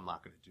 I'm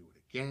not going to do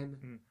it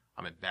again.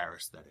 I'm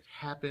embarrassed that it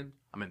happened.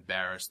 I'm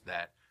embarrassed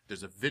that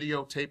there's a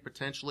videotape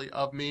potentially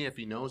of me, if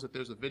he knows that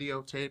there's a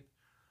videotape,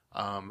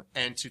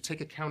 and to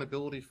take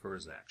accountability for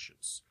his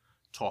actions.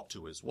 Talk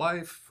to his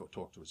wife, or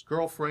talk to his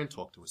girlfriend,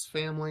 talk to his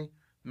family.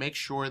 Make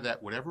sure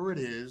that whatever it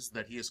is,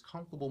 that he is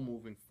comfortable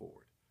moving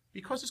forward.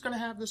 Because he's going to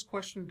have this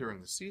question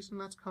during the season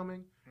that's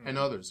coming, and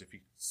others if he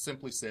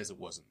simply says it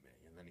wasn't me,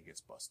 and then he gets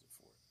busted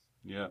for it.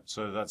 Yeah,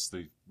 so that's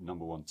the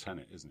number one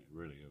tenet, isn't it,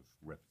 really, of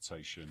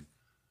reputation,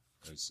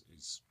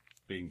 is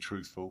being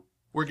truthful.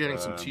 We're getting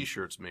some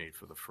T-shirts made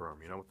for the firm.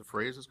 You know what the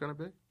phrase is going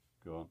to be?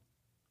 Go on.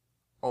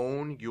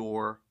 Own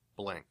your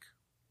blank.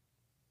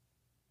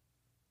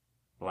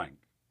 Blank.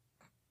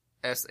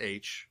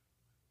 S-H,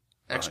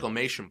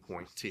 exclamation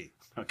point, T.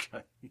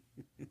 Okay.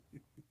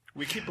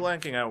 We keep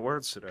blanking out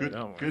words today,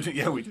 don't we? Good,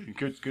 yeah, we do.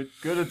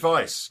 Good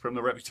advice from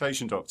the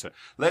reputation doctor.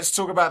 Let's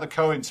talk about the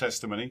Cohen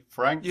testimony.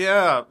 Frank?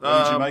 Yeah.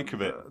 What did you make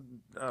of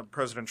it?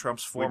 President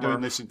Trump's We're former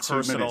doing this in 2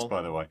 personal... minutes,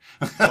 by the way.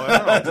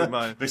 Well, I'll do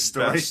my This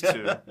story. best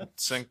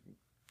to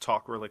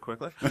talk really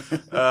quickly.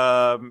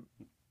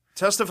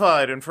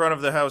 Testified in front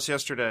of the House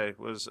yesterday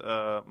was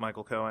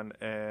Michael Cohen,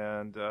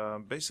 and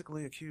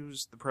basically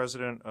accused the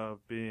president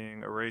of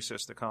being a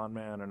racist, a con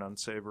man, an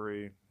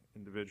unsavory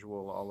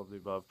individual, all of the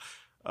above.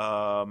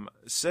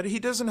 Said he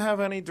doesn't have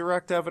any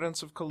direct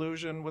evidence of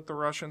collusion with the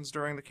Russians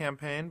during the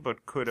campaign,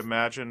 but could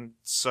imagine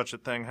such a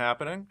thing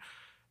happening.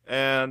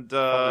 And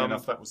Funnily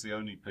enough, that was the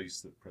only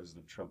piece that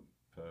President Trump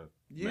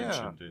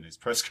mentioned in his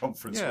press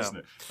conference, wasn't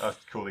it?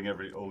 Calling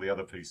all the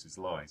other pieces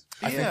lies.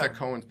 I think that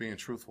Cohen's being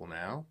truthful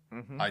now.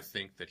 Mm-hmm. I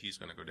think that he's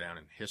going to go down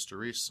in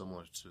history,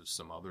 similar to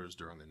some others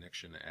during the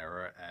Nixon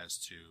era, as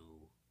to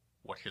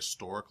what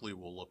historically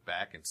we'll look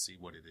back and see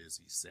what it is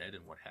he said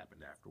and what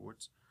happened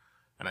afterwards.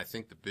 And I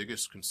think the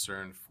biggest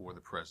concern for the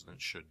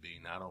president should be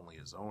not only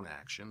his own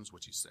actions,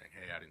 which he's saying,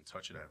 hey, I didn't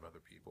touch it, I have other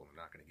people, and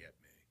they're not going to get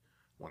me.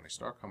 When they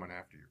start coming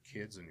after your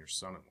kids and your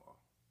son-in-law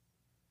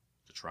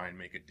to try and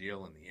make a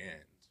deal in the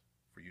end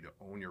for you to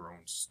own your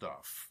own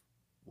stuff,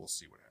 we'll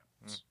see what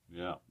happens.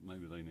 Yeah,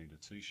 maybe they need a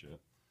T-shirt.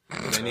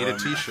 They need a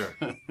T-shirt.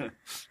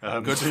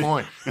 Good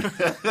point.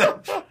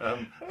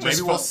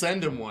 Maybe we'll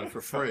send him one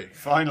for free.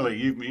 Finally,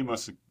 you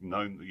must have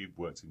known that you've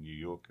worked in New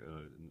York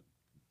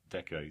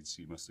decades.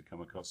 You must have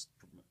come across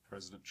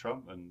President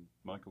Trump and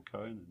Michael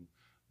Cohen and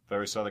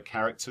various other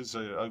characters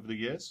over the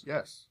years.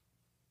 Yes.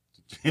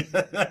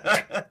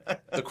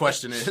 The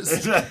question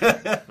is,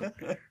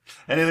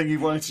 anything you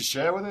wanted to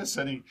share with us?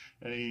 Any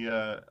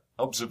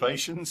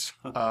observations?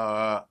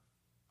 I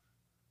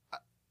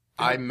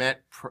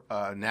met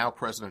now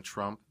President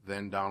Trump,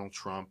 then Donald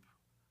Trump,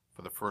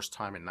 for the first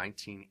time in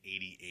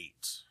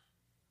 1988.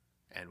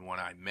 And when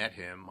I met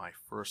him, my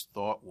first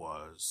thought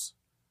was,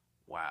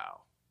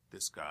 wow,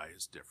 this guy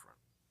is different.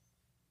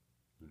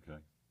 Okay.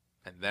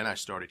 And then I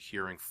started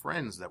hearing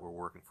friends that were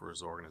working for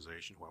his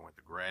organization who I went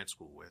to grad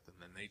school with, and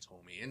then they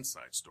told me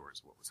inside stories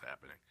of what was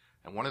happening.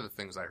 And one of the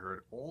things I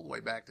heard all the way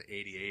back to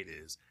 88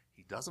 is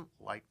he doesn't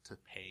like to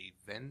pay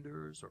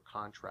vendors or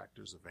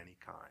contractors of any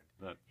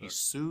kind. He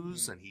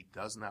sues and he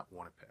does not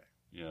want to pay.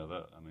 Yeah,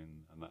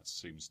 and that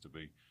seems to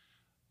be,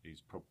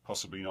 he's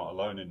possibly not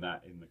alone in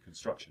that in the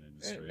construction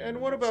industry. And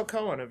what about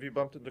Cohen? Have you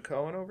bumped into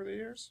Cohen over the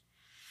years?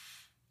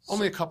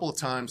 Only a couple of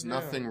times,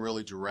 nothing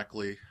really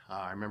directly.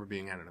 I remember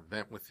being at an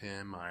event with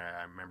him.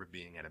 I remember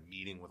being at a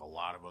meeting with a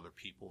lot of other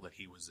people that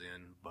he was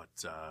in. But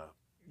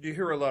you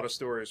hear a lot of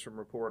stories from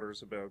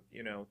reporters about,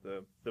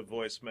 the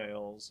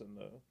voicemails and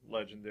the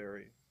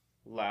legendary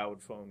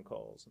loud phone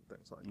calls and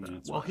things like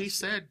that. Well, he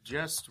said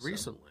just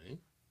recently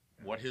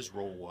what his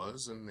role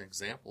was and the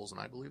examples, and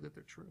I believe that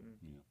they're true.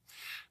 Yeah.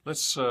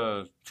 Let's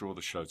draw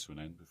the show to an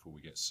end before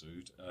we get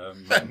sued.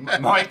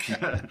 Mike,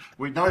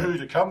 we know who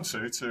to come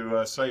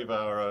to save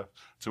our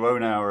to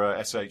own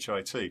our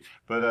SHIT.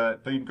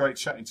 But been great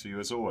chatting to you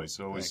as always.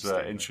 Always Thanks,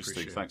 Dave.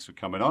 interesting. Thanks for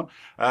coming on.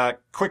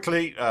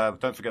 Quickly,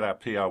 don't forget our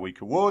PR Week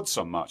Awards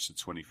on March the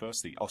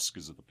 21st, the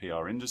Oscars of the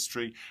PR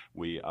industry.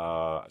 We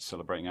are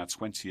celebrating our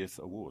 20th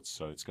awards,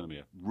 so it's going to be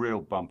a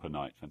real bumper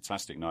night,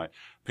 fantastic night.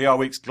 PR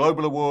Week's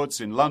Global Awards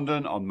in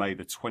London on May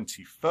the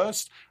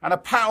 21st, and a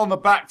pat on the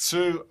back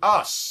to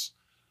us.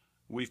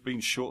 We've been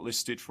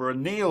shortlisted for a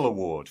Neil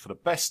Award for the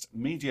Best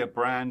Media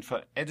Brand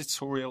for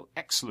Editorial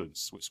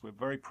Excellence, which we're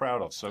very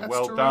proud of. So That's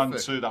well terrific. done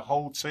to the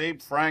whole team,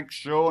 Frank,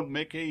 Sean,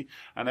 Mickey,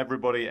 and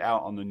everybody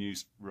out on the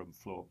newsroom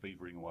floor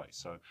beavering away.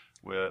 So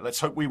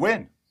let's hope we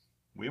win.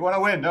 We want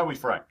to win, don't we,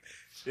 Frank?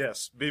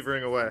 Yes,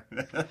 beavering away.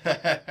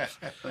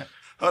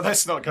 Oh,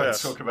 let's not go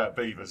Yes. talk about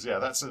beavers. Yeah,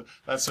 that's a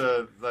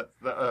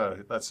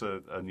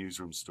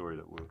newsroom story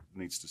that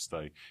needs to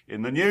stay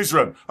in the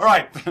newsroom. All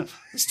right,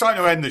 it's time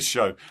to end this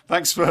show.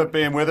 Thanks for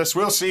being with us.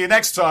 We'll see you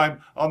next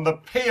time on the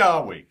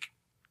PR Week.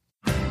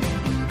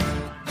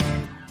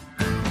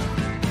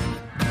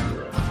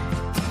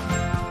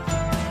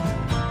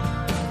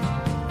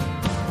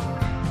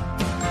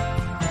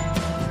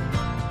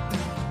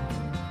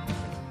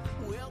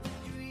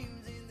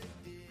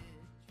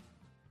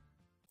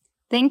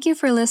 Thank you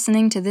for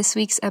listening to this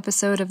week's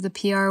episode of the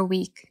PR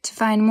Week. To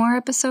find more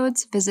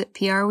episodes, visit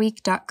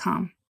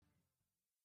prweek.com.